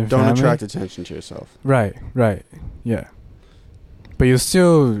friends and Don't family. attract attention to yourself. Right. Yeah, but you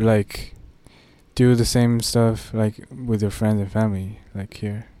still like do the same stuff like with your friends and family, like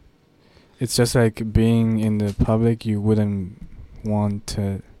here. It's just like being in the public, you wouldn't want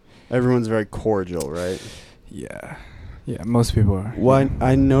to. Everyone's very cordial, right? Yeah, most people are. Well,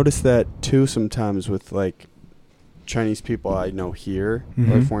 I noticed that too sometimes with like Chinese people I know here, like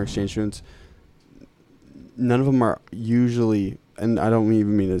Mhm. foreign exchange students. None of them are usually, and I don't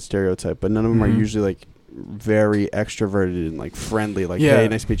even mean a stereotype, but none of them are Mhm. usually like very extroverted and like friendly. Like, Yeah. hey,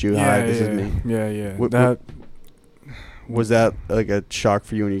 nice to meet you. Hi, this is me. Yeah. What- Was that like a shock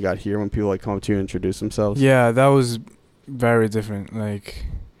for you when you got here when people like come up to you and introduce themselves? Yeah, that was very different. Like,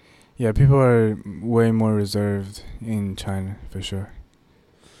 yeah, people are way more reserved in China for sure.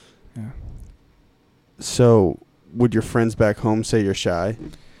 Yeah. So, would your friends back home say you're shy?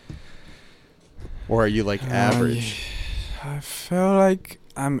 Or are you like average I feel like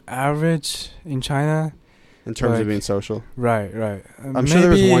I'm average in China. in terms like- of being social? Right. I'm sure there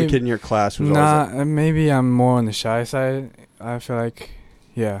was one kid in your class who was always like, Maybe I'm more on the shy side. I feel like,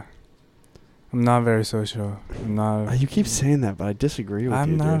 yeah, I'm not very social. I'm not. you keep saying that, but I disagree with you.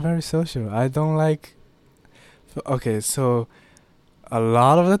 I'm not dude. very social. I don't like. Okay, so a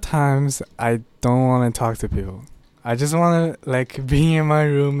lot of the times I don't want to talk to people. I just want to like be in my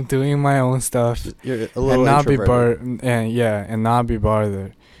room doing my own stuff You're a little and not be introverted. and not be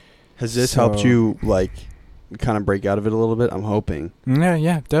bothered. Has this helped So- you like kind of break out of it a little bit? I'm hoping.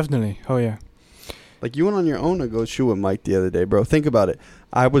 Yeah, definitely. Oh yeah. Like you went on your own to go shoot with Mike the other day, bro. Think about it.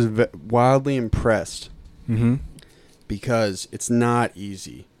 I was wildly impressed Mm-hmm. because it's not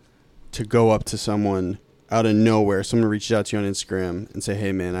easy to go up to someone out of nowhere. Someone reaches out to you on Instagram and say,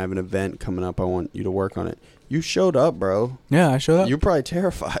 "Hey, man, I have an event coming up. I want you to work on it." You showed up, bro. Yeah, I showed up. You're probably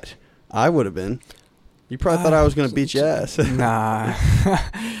terrified. I would have been. You probably thought I was going to beat your ass. Nah,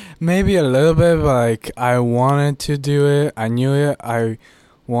 maybe a little bit, but like I wanted to do it. I knew it. I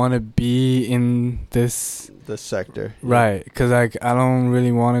want to be in this. The sector. Right, because like I don't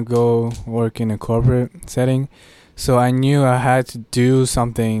really want to go work in a corporate setting, so I knew I had to do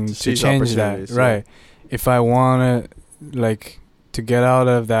something to Seize change that. opportunities, Right, if I want to like to get out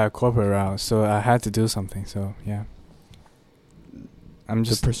of that corporate route, so I had to do something. So yeah, I'm The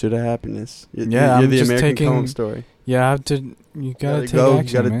just pursuit of happiness. You're I'm the just American taking- Cohen story. yeah. I have to. You gotta take go, you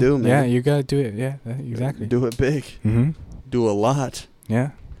action. gotta man. do, man. Yeah, you gotta do it. Yeah, exactly. Do it big. Mm-hmm. Do a lot.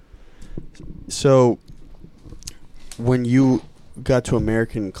 Yeah. So, when you got to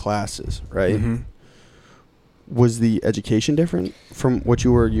American classes, right? Mm-hmm. Was the education different from what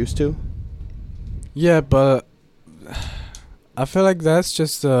you were used to? Yeah, but I feel like that's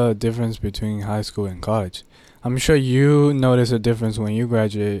just the difference between high school and college. I'm sure you notice a difference when you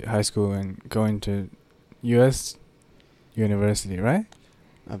graduate high school and go into U.S. university, right?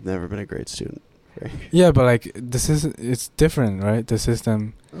 I've never been a great student. Yeah, but like it's different, right? The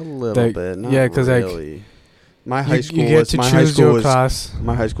system. A little bit, not yeah, 'cause, really. like, my high school you get was to my high choose school your was class.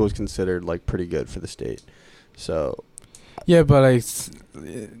 my high school was considered like pretty good for the state. So Yeah, but like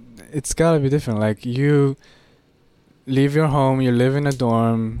it's gotta be different. Like you leave your home, you live in a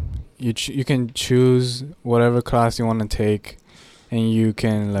dorm. You can choose whatever class you want to take, and you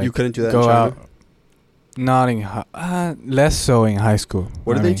can like you couldn't do that go in China? out. Not in less so in high school.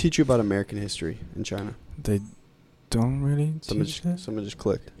 What do I they mean, teach you about American history in China? They don't really teach that. Someone just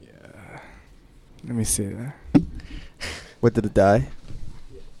clicked. Yeah. Let me see that. What, did it die?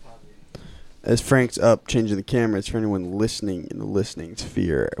 As Frank's up changing the cameras for anyone listening in the listening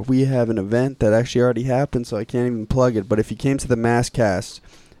sphere, we have an event that actually already happened, so I can't even plug it. But if you came to the Masscast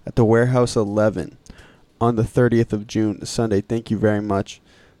at the Warehouse 11 on the 30th of June, Sunday, thank you very much.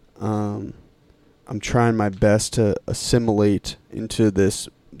 I'm trying my best to assimilate into this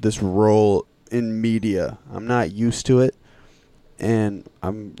role in media. I'm not used to it, and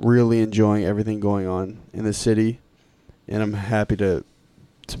I'm really enjoying everything going on in the city, and I'm happy to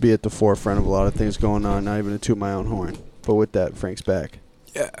be at the forefront of a lot of things going on, not even to toot my own horn. But with that, Frank's back.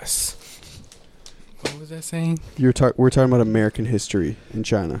 Yes. What was I saying? We're talking about American history in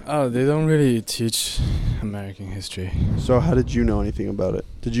China. Oh, they don't really teach American history. So how did you know anything about it?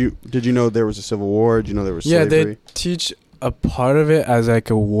 Did you know there was a civil war? Did you know there was slavery? Yeah, they teach a part of it as like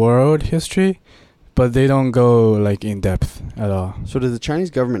a world history, but they don't go like in depth at all. So does the Chinese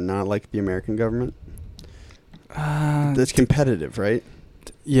government not like the American government? It's competitive, right?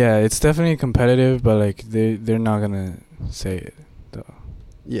 Yeah, it's definitely competitive, but like they're not gonna say it though.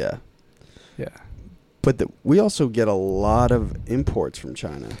 Yeah. Yeah. But we also get a lot of imports from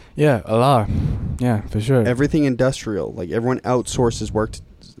China. Yeah, a lot. Yeah, for sure. Everything industrial. Like, everyone outsources work to...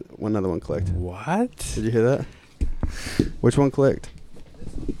 Another one clicked. What? Did you hear that? Which one clicked?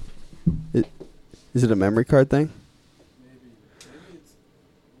 Is it a memory card thing?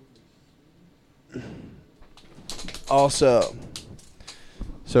 Maybe also,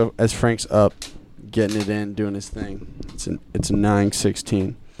 so as Frank's up, getting it in, doing his thing, it's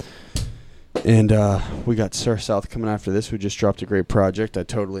 9:16. And we got Sir South coming after this, who just dropped a great project. I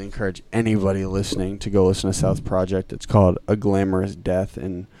totally encourage anybody listening to go listen to South's project. It's called A Glamorous Death,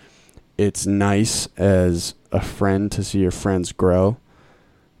 and it's nice as a friend to see your friends grow.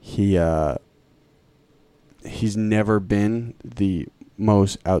 He's never been the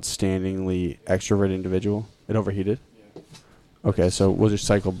most outstandingly extroverted individual. It overheated? Yeah. Okay, so we'll just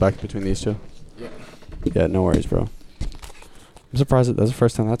cycle back between these two? Yeah. Yeah, no worries, bro. I'm surprised that's the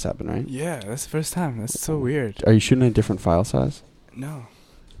first time that's happened, right? Yeah, that's the first time. That's so weird. Are you shooting a different file size? No.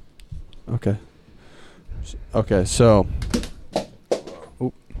 Okay. Okay, so...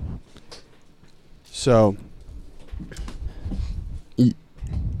 Oop. So...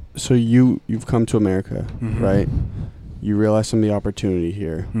 So you've come to America, right? You realize some of the opportunity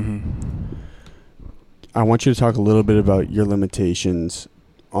here. I want you to talk a little bit about your limitations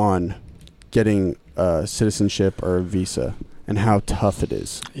on getting citizenship or a visa and how tough it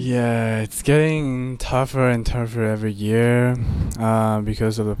is. Yeah, it's getting tougher and tougher every year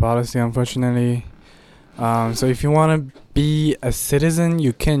because of the policy, unfortunately. So if you want to be a citizen,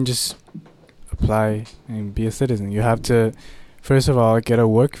 you can't just apply and be a citizen. You have to, first of all, get a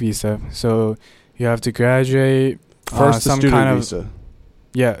work visa. So you have to graduate. First, some student kind of visa.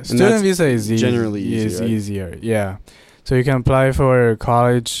 Yeah, student visa is generally easy, right? easier. Yeah, so you can apply for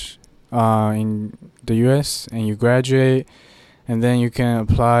college in the U.S. and you graduate, and then you can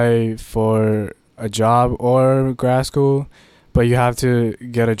apply for a job or grad school, but you have to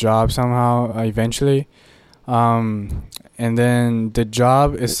get a job somehow eventually, and then the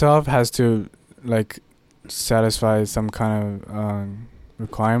job itself has to like satisfy some kind of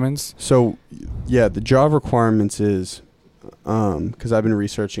requirements. So, yeah, the job requirements is, because I've been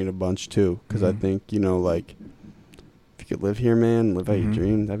researching it a bunch too, because I think, like, if you could live here, man, live out your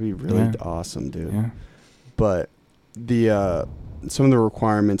dream, that'd be really awesome, dude. Yeah. But the some of the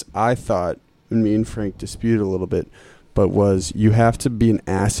requirements I thought, and me and Frank disputed a little bit, but was you have to be an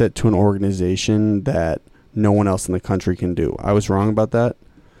asset to an organization that no one else in the country can do. I was wrong about that?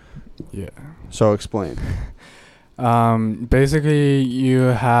 Yeah. So explain. Basically, you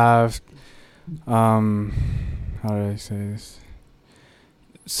have, how do I say this?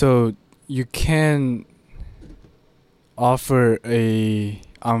 So you can offer a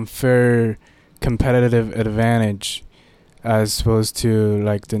unfair competitive advantage as opposed to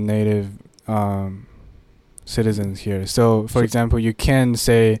like the native citizens here. So, for example, you can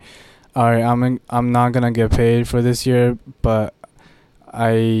say, all right, I'm not gonna get paid for this year, but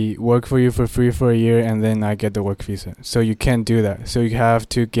I work for you for free for a year and then I get the work visa. So you can't do that. So you have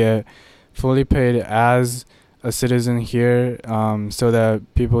to get fully paid as a citizen here, so that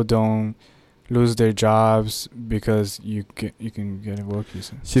people don't lose their jobs because you can get a work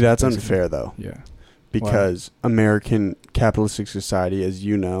visa. See, that's unfair though. Yeah. Because American capitalistic society, as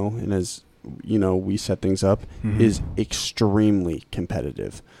you know, and as you know, we set things up, is extremely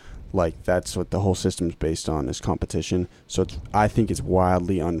competitive. Like, that's what the whole system's based on, is competition. So I think it's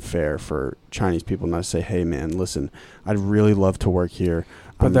wildly unfair for Chinese people not to say, hey, man, listen, I'd really love to work here.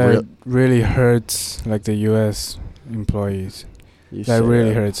 But that really hurts, like, the U.S. employees. That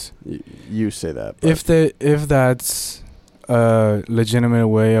really hurts. You say that. If that's a legitimate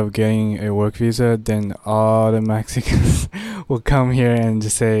way of getting a work visa, then all the Mexicans will come here and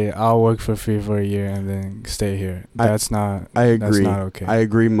just say, I'll work for free for a year and then stay here. That's not okay. I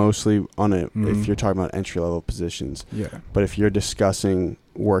agree mostly on it if you're talking about entry-level positions. Yeah. But if you're discussing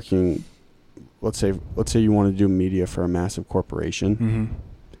working, let's say you want to do media for a massive corporation,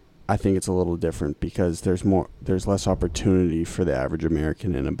 I think it's a little different because there's less opportunity for the average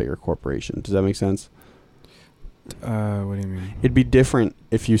American in a bigger corporation. Does that make sense? What do you mean? It'd be different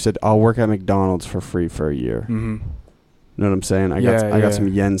if you said, I'll work at McDonald's for free for a year. Know what I'm saying? I got some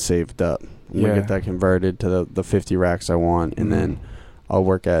yen saved up. I'm going to get that converted to the 50 racks I want, and then I'll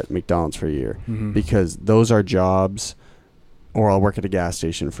work at McDonald's for a year. Because those are jobs, or I'll work at a gas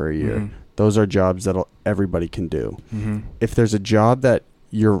station for a year. Those are jobs that everybody can do. If there's a job that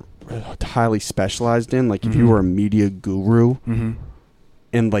you're highly specialized in, like if you were a media guru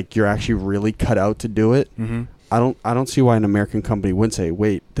and like you're actually really cut out to do it, I don't see why an American company wouldn't say,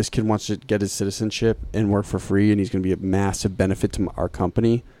 wait, this kid wants to get his citizenship and work for free and he's going to be a massive benefit to our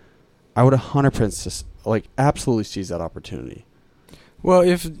company. I would 100% absolutely seize that opportunity. Well,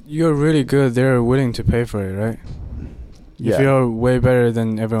 if you're really good, they're willing to pay for it, right? Yeah. If you're way better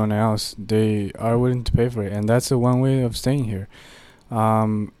than everyone else, they are willing to pay for it, and that's the one way of staying here.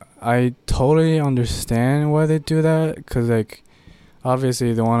 I totally understand why they do that, because like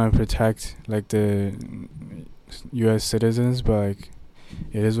obviously they want to protect like the U.S. citizens, but like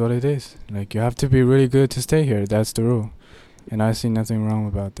it is what it is. Like you have to be really good to stay here. That's the rule, and I see nothing wrong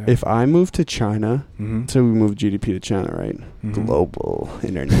about that. If I move to China, so we move GDP to China, right? Global,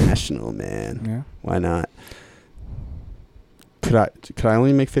 international, man. Yeah. Why not? Could I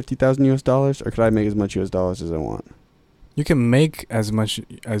only make $50,000 or could I make as much US dollars as I want? You can make as much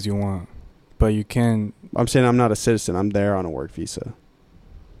as you want, but you can. I'm saying I'm not a citizen. I'm there on a work visa.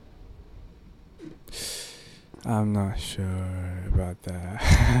 I'm not sure about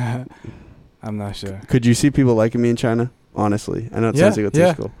that. I'm not sure. Could you see people liking me in China? Honestly, I know it sounds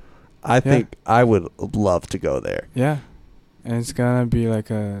egotistical. I think I would love to go there. Yeah, and it's gonna be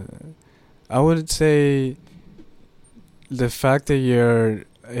like I would say the fact that you're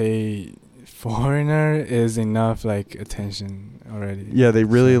a foreigner is enough like attention already. Yeah, they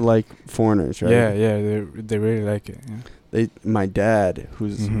really like foreigners, right? Yeah, they really like it. Yeah. My dad,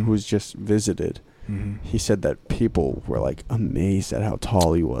 who's just visited, he said that people were like amazed at how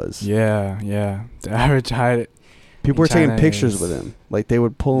tall he was. Yeah. The average height. People were taking pictures with him. Like they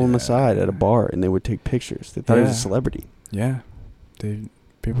would pull him aside at a bar and they would take pictures. They thought he was a celebrity. Yeah,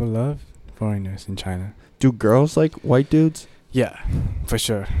 people love foreigners in China. Do girls like white dudes? Yeah, for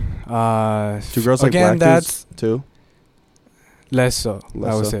sure. Do girls like black dudes too? Less so,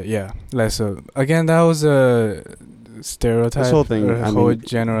 I would say. Yeah, less so. Again, that was a stereotype. This whole thing, whole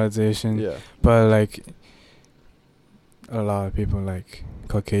generalization. Yeah. But like, a lot of people like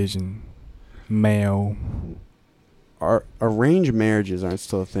Caucasian male. Arranged marriages aren't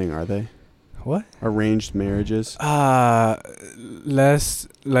still a thing, are they? What? Arranged marriages? Less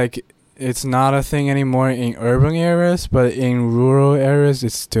like. It's not a thing anymore in urban areas, but in rural areas,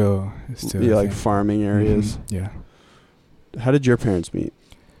 it's still yeah, like farming areas. Yeah. How did your parents meet?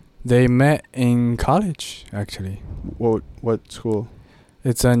 They met in college, actually. What school?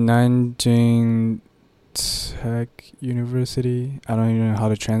 It's a Nanjing Tech University. I don't even know how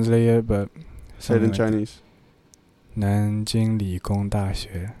to translate it, but say it in Chinese. Nanjing 理工大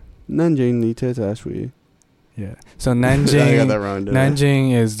学. Nanjing 理工大学. Yeah. So Nanjing, I got that wrong,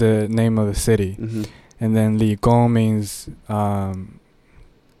 Nanjing is the name of the city, and then Li Gong means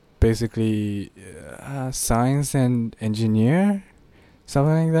basically science and engineer,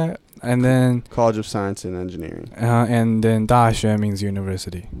 something like that. And then College of Science and Engineering. And then 大学 means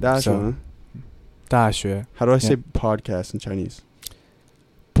university. 大学. So, 大学. How do I say podcast in Chinese?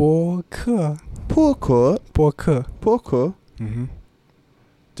 播客.播客. Mm-hmm.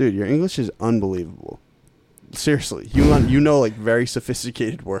 Dude, your English is unbelievable. seriously, you know like very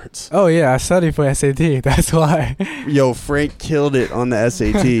sophisticated words. Oh yeah, I studied for SAT. That's why. Yo, Frank killed it on the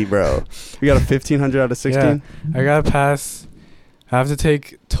SAT, bro. You got a 1500 out of 16. Yeah, I gotta pass. I have to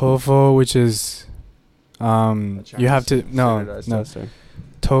take TOEFL, which is you have to no.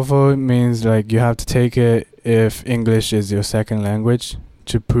 TOEFL means like you have to take it if English is your second language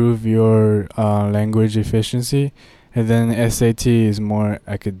to prove your language efficiency. And then SAT is more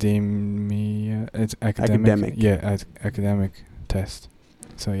academia. It's academic. Yeah, academic test.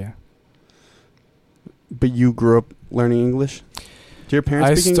 So yeah. But you grew up learning English? Do your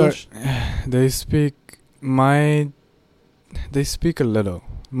parents speak English? They speak a little.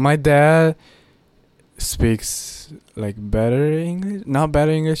 My dad speaks like better English. Not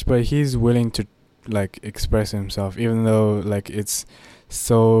better English, but he's willing to like express himself, even though like it's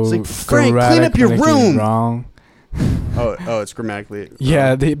so like, Frank, clean up your room. Wrong. Oh, it's grammatically wrong.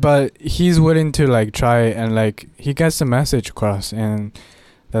 Yeah, but he's willing to like try and like he gets the message across, and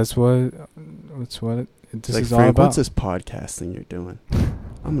that's what this like, is Frank, all about. what's this podcast thing you're doing?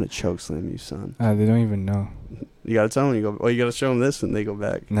 I'm gonna choke slam you, son. They don't even know. You gotta tell them. You gotta show them this, and they go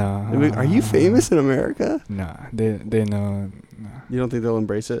back. No. Are you famous in America? Nah, they know. Nah. You don't think they'll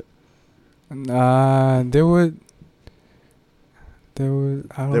embrace it? They would. I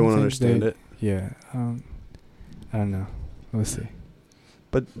don't. They won't understand it. Yeah. I don't know. We'll see.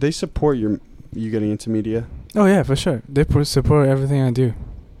 But they support you getting into media. Oh yeah, for sure. They support everything I do.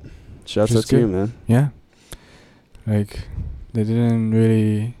 Shouts out to you, man. Yeah. Like, they didn't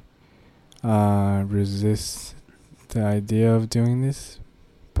really resist the idea of doing this,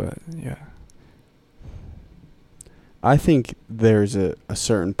 but yeah. I think there's a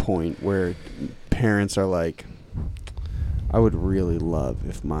certain point where parents are like, I would really love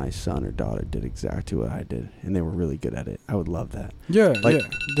if my son or daughter did exactly what I did, and they were really good at it. I would love that. Yeah, like, yeah.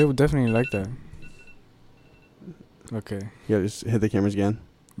 They would definitely like that. Okay. Yeah, just hit the cameras again.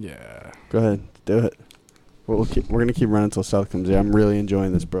 Yeah. Go ahead. Do it. We're going to keep running until South comes in. I'm really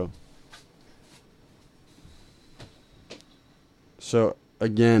enjoying this, bro. So,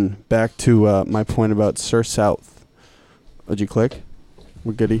 again, back to my point about Sir South. Did you click?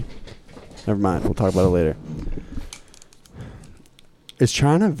 We're goody? Never mind. We'll talk about it later. Is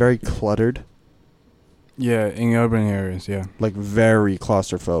China very cluttered? Yeah, in urban areas, yeah. Like very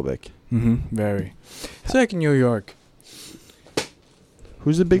claustrophobic. Mm-hmm. Very. It's like New York.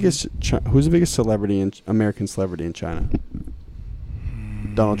 Who's the biggest celebrity American celebrity in China?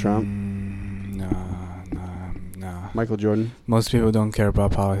 Donald Trump? No. Michael Jordan? Most people don't care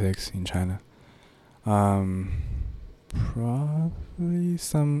about politics in China. Probably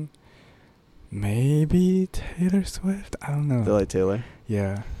maybe Taylor Swift. I don't know. They like Taylor?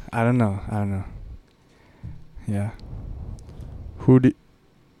 Yeah. I don't know. Yeah. Who did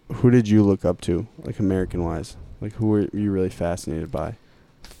you look up to, like American wise? Like who were you really fascinated by?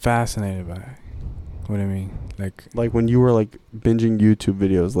 Fascinated by? What do you mean? Like when you were like binging YouTube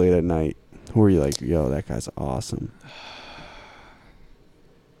videos late at night, who were you like, yo, that guy's awesome?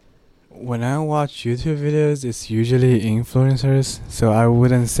 When I watch YouTube videos, it's usually influencers, so I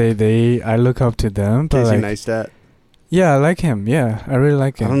wouldn't say I look up to them. But Casey like, Neistat? Yeah, I like him. Yeah, I really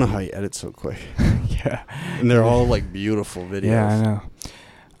like him. I don't know how he edits so quick. Yeah. And they're all like beautiful videos. Yeah,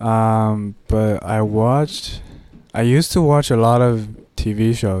 I know. But I used to watch a lot of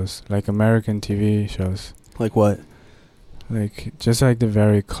TV shows, like American TV shows. Like what? Like, just like the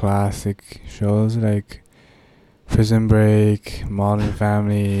very classic shows, like Prison Break, Modern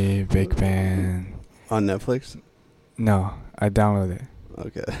Family, Big Bang. On Netflix? No, I downloaded it.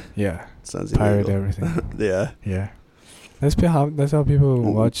 Okay. Yeah. Sounds pirate illegal. everything. Yeah. Yeah. That's how people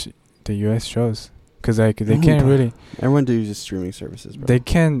watch the US shows. Because like, they can't really... Everyone uses streaming services, bro. They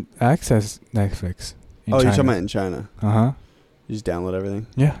can't access Netflix in China. You're talking about in China? Uh-huh. You just download everything?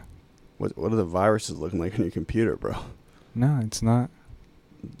 Yeah. What are the viruses looking like on your computer, bro? No, it's not.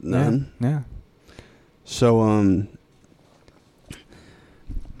 None? Yeah. So,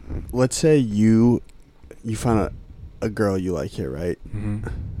 let's say you find a girl you like here, right? Mm-hmm.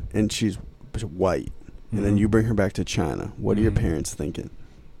 And she's white. Mm-hmm. And then you bring her back to China. What are your parents thinking?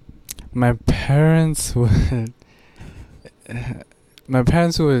 My parents would... my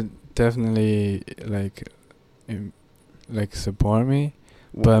parents would definitely, like support me.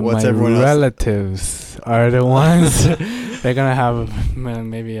 But What's my else? relatives are the ones they're gonna have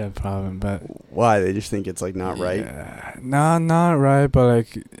maybe a problem. But why? They just think it's like not right. Not right. But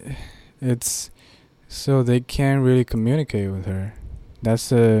like, it's so they can't really communicate with her. That's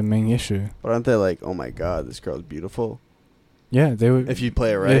the main issue. But aren't they like, oh my god, this girl's beautiful? Yeah, they would. If you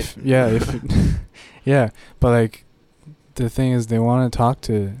play it right. Yeah. But like, the thing is, they want to talk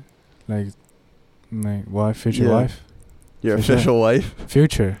to, like, my wife, future Yeah. wife. Your For sure. official wife?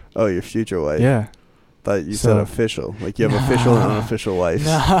 Future. Oh, your future wife. Yeah. Thought you So- said official. Like you have official and unofficial wives.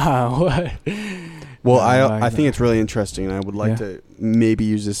 Nah, what? Well, No, I think it's really interesting, and I would like to maybe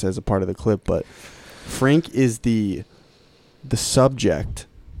use this as a part of the clip. But Frank is the subject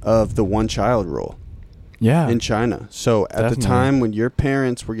of the one-child rule Yeah. in China. So at Definitely. the time when your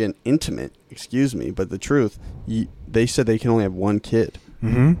parents were getting intimate, excuse me, but the truth, they said they can only have one kid.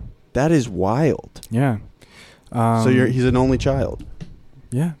 Mm-hmm. That is wild. Yeah. So he's an only child,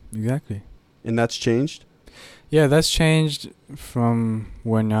 Yeah, exactly. and that's changed. Yeah, that's changed from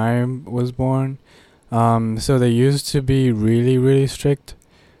when I was born. So they used to be really, really strict.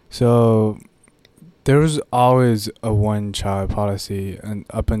 So there was always a one-child policy, and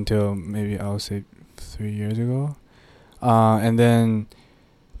up until maybe I'll say 3 years ago. And then,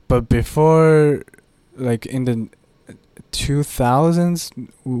 but before, like in the 2000s,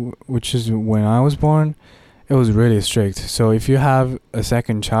 which is when I was born, it was really strict. So if you have a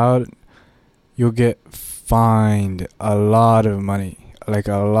second child, you'll get fined a lot of money, like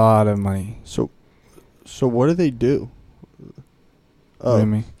a lot of money. So what do they do? What do you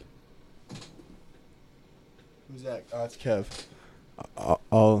mean? Who's that? Oh, it's Kev.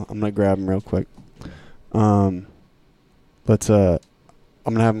 I'm gonna grab him real quick. Let's I'm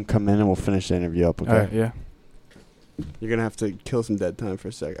gonna have him come in and we'll finish the interview up. Okay. All right, yeah. You're gonna have to kill some dead time for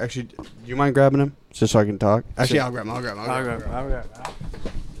a sec. Actually, do you mind grabbing him just so I can talk? Actually, Sure. I'll grab him.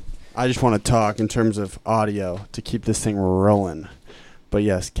 I just want to talk in terms of audio to keep this thing rolling. But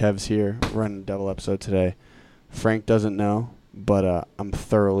yes, Kev's here. We're running a double episode today. Frank doesn't know, but I'm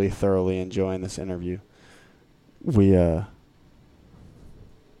thoroughly enjoying this interview.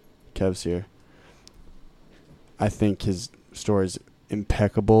 Kev's here. I think his story is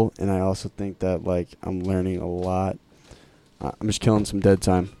impeccable, and I also think that like I'm learning a lot. I'm just killing some dead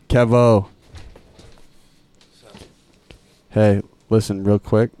time. Kevo. Hey, listen, real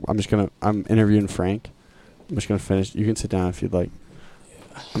quick. I'm interviewing Frank. I'm just gonna finish. You can sit down if you'd like.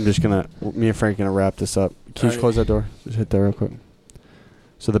 Me and Frank are gonna wrap this up. Can you just close that door? Just hit that real quick.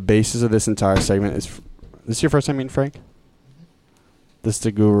 So the basis of this entire segment is, this is your first time meeting Frank? This is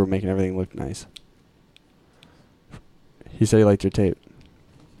the guru making everything look nice. He said he liked your tape.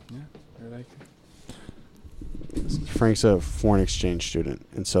 Yeah, I like it. Frank's a foreign exchange student,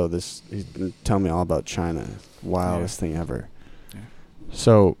 and so he's been telling me all about China. Wildest thing ever. Yeah.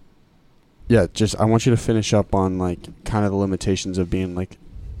 So, yeah, I want you to finish up on like kind of the limitations of being like,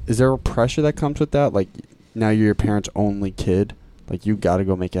 is there a pressure that comes with that? Like, now you're your parents' only kid, like you got to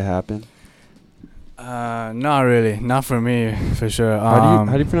go make it happen. Not really, not for me, for sure. How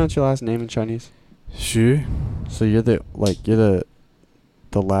do you pronounce your last name in Chinese? Xu. So you're the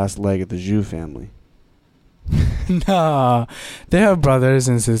last leg of the Zhu family. No, they have brothers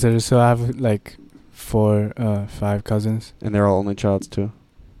and sisters, so I have like 5 cousins. And they're all only childs too?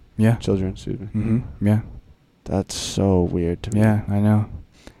 Yeah. Children, excuse me. Mm-hmm. Yeah. That's so weird to me. Yeah, I know.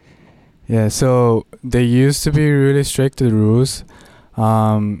 Yeah, so they used to be really strict to the rules.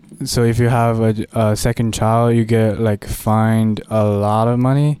 So if you have a second child, you get like fined a lot of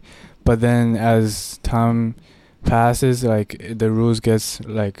money. But then as time passes, like the rules gets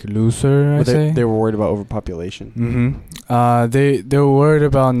like looser. I say they were worried about overpopulation. Mm-hmm. They were worried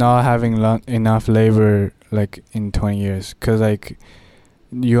about not having enough labor like in 20 years, cause like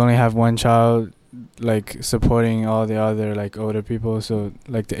you only have one child, like supporting all the other like older people. So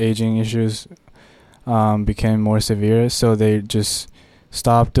like the aging issues became more severe. So they just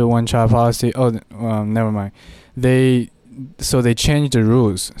stopped the one child policy. Never mind. They changed the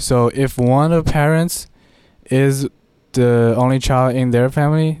rules. So if one of the parents is the only child in their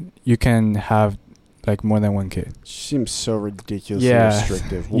family, you can have like more than one kid. Seems so ridiculously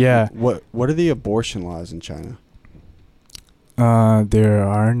restrictive. Yeah. What are the abortion laws in China? There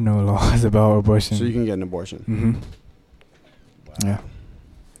are no laws about abortion. So you can get an abortion. Mm-hmm. Wow. Yeah.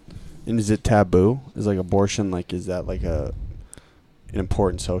 And is it taboo? Is like abortion is that like an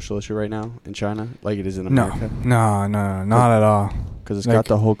important social issue right now in China, like it is in America? No, not at all. Because it's Like- got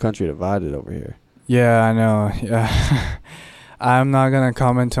the whole country divided over here. Yeah, I know. Yeah. I'm not gonna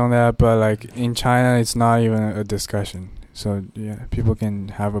comment on that, but like in China, it's not even a discussion. So yeah, people can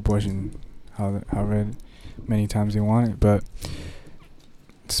have abortion however many times they want it, but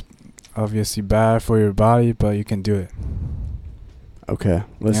it's obviously bad for your body, but you can do it. Okay,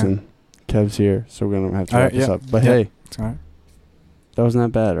 listen, Kev's here, so we're gonna have to All wrap right, this yeah. up. But Yeah. hey, It's alright. that wasn't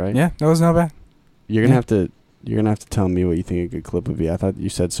that bad, right? Yeah, that was not bad. You're gonna Yeah. have to tell me what you think a good clip would be. I thought you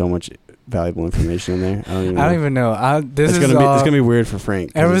said so much valuable information in there. I don't even know. This It's is gonna be weird for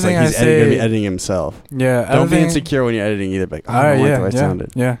Frank. 'Cause everything it's I he's say- gonna be editing himself. Yeah. Don't be everything- insecure when you're editing either. Like, I All don't right, like yeah, the way I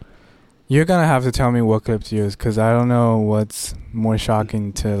sounded. yeah. You're gonna have to tell me what clip to use, because I don't know what's more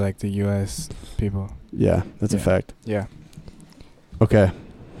shocking to like the U.S. people. Yeah, that's a fact. Yeah. Okay.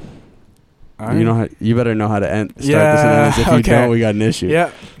 All right. You know how, you better know how to start this Yeah, sentence. If you okay. don't, we got an issue.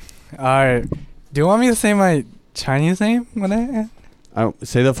 Yeah. All right. Do you want me to say my Chinese name when I end?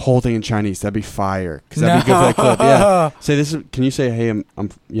 Say the whole thing in Chinese. That'd be fire. Because that'd be good for that clip. Yeah. Say this. Can you say, "Hey, I'm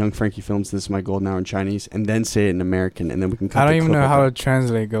Young Frankie Films. This is my golden hour" in Chinese, and then say it in American, and then we can cut I don't the even clip know of how it. to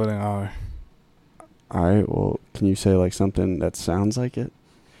translate golden hour. All right. Well, can you say like something that sounds like it?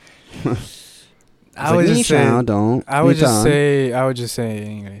 I would just say. Don't. I would just say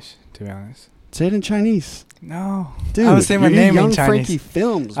English. To be honest. Say it in Chinese. No. Dude, I would say my you're name Young in Chinese. Frankie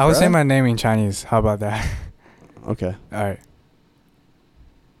Films. I would say bruh. my name in Chinese. How about that? Okay. All right.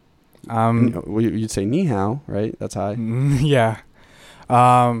 Well, you'd say ni hao, right? That's hi. Yeah.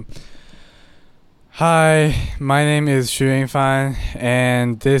 Hi, my name is Xu Yingfan,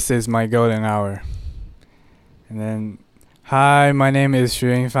 and this is my golden hour. And then, hi, my name is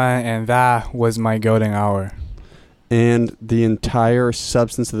Xu Yingfan, and that was my golden hour. And the entire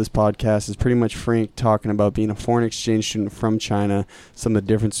substance of this podcast is pretty much Frank talking about being a foreign exchange student from China, some of the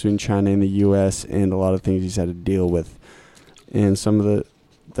difference between China and the U.S., and a lot of things he's had to deal with, and some of the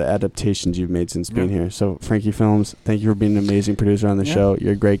adaptations you've made since being here. So, Frankie Films, thank you for being an amazing producer on the show.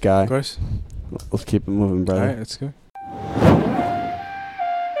 You're a great guy. Of course. Let's keep it moving, brother. All right, let's go.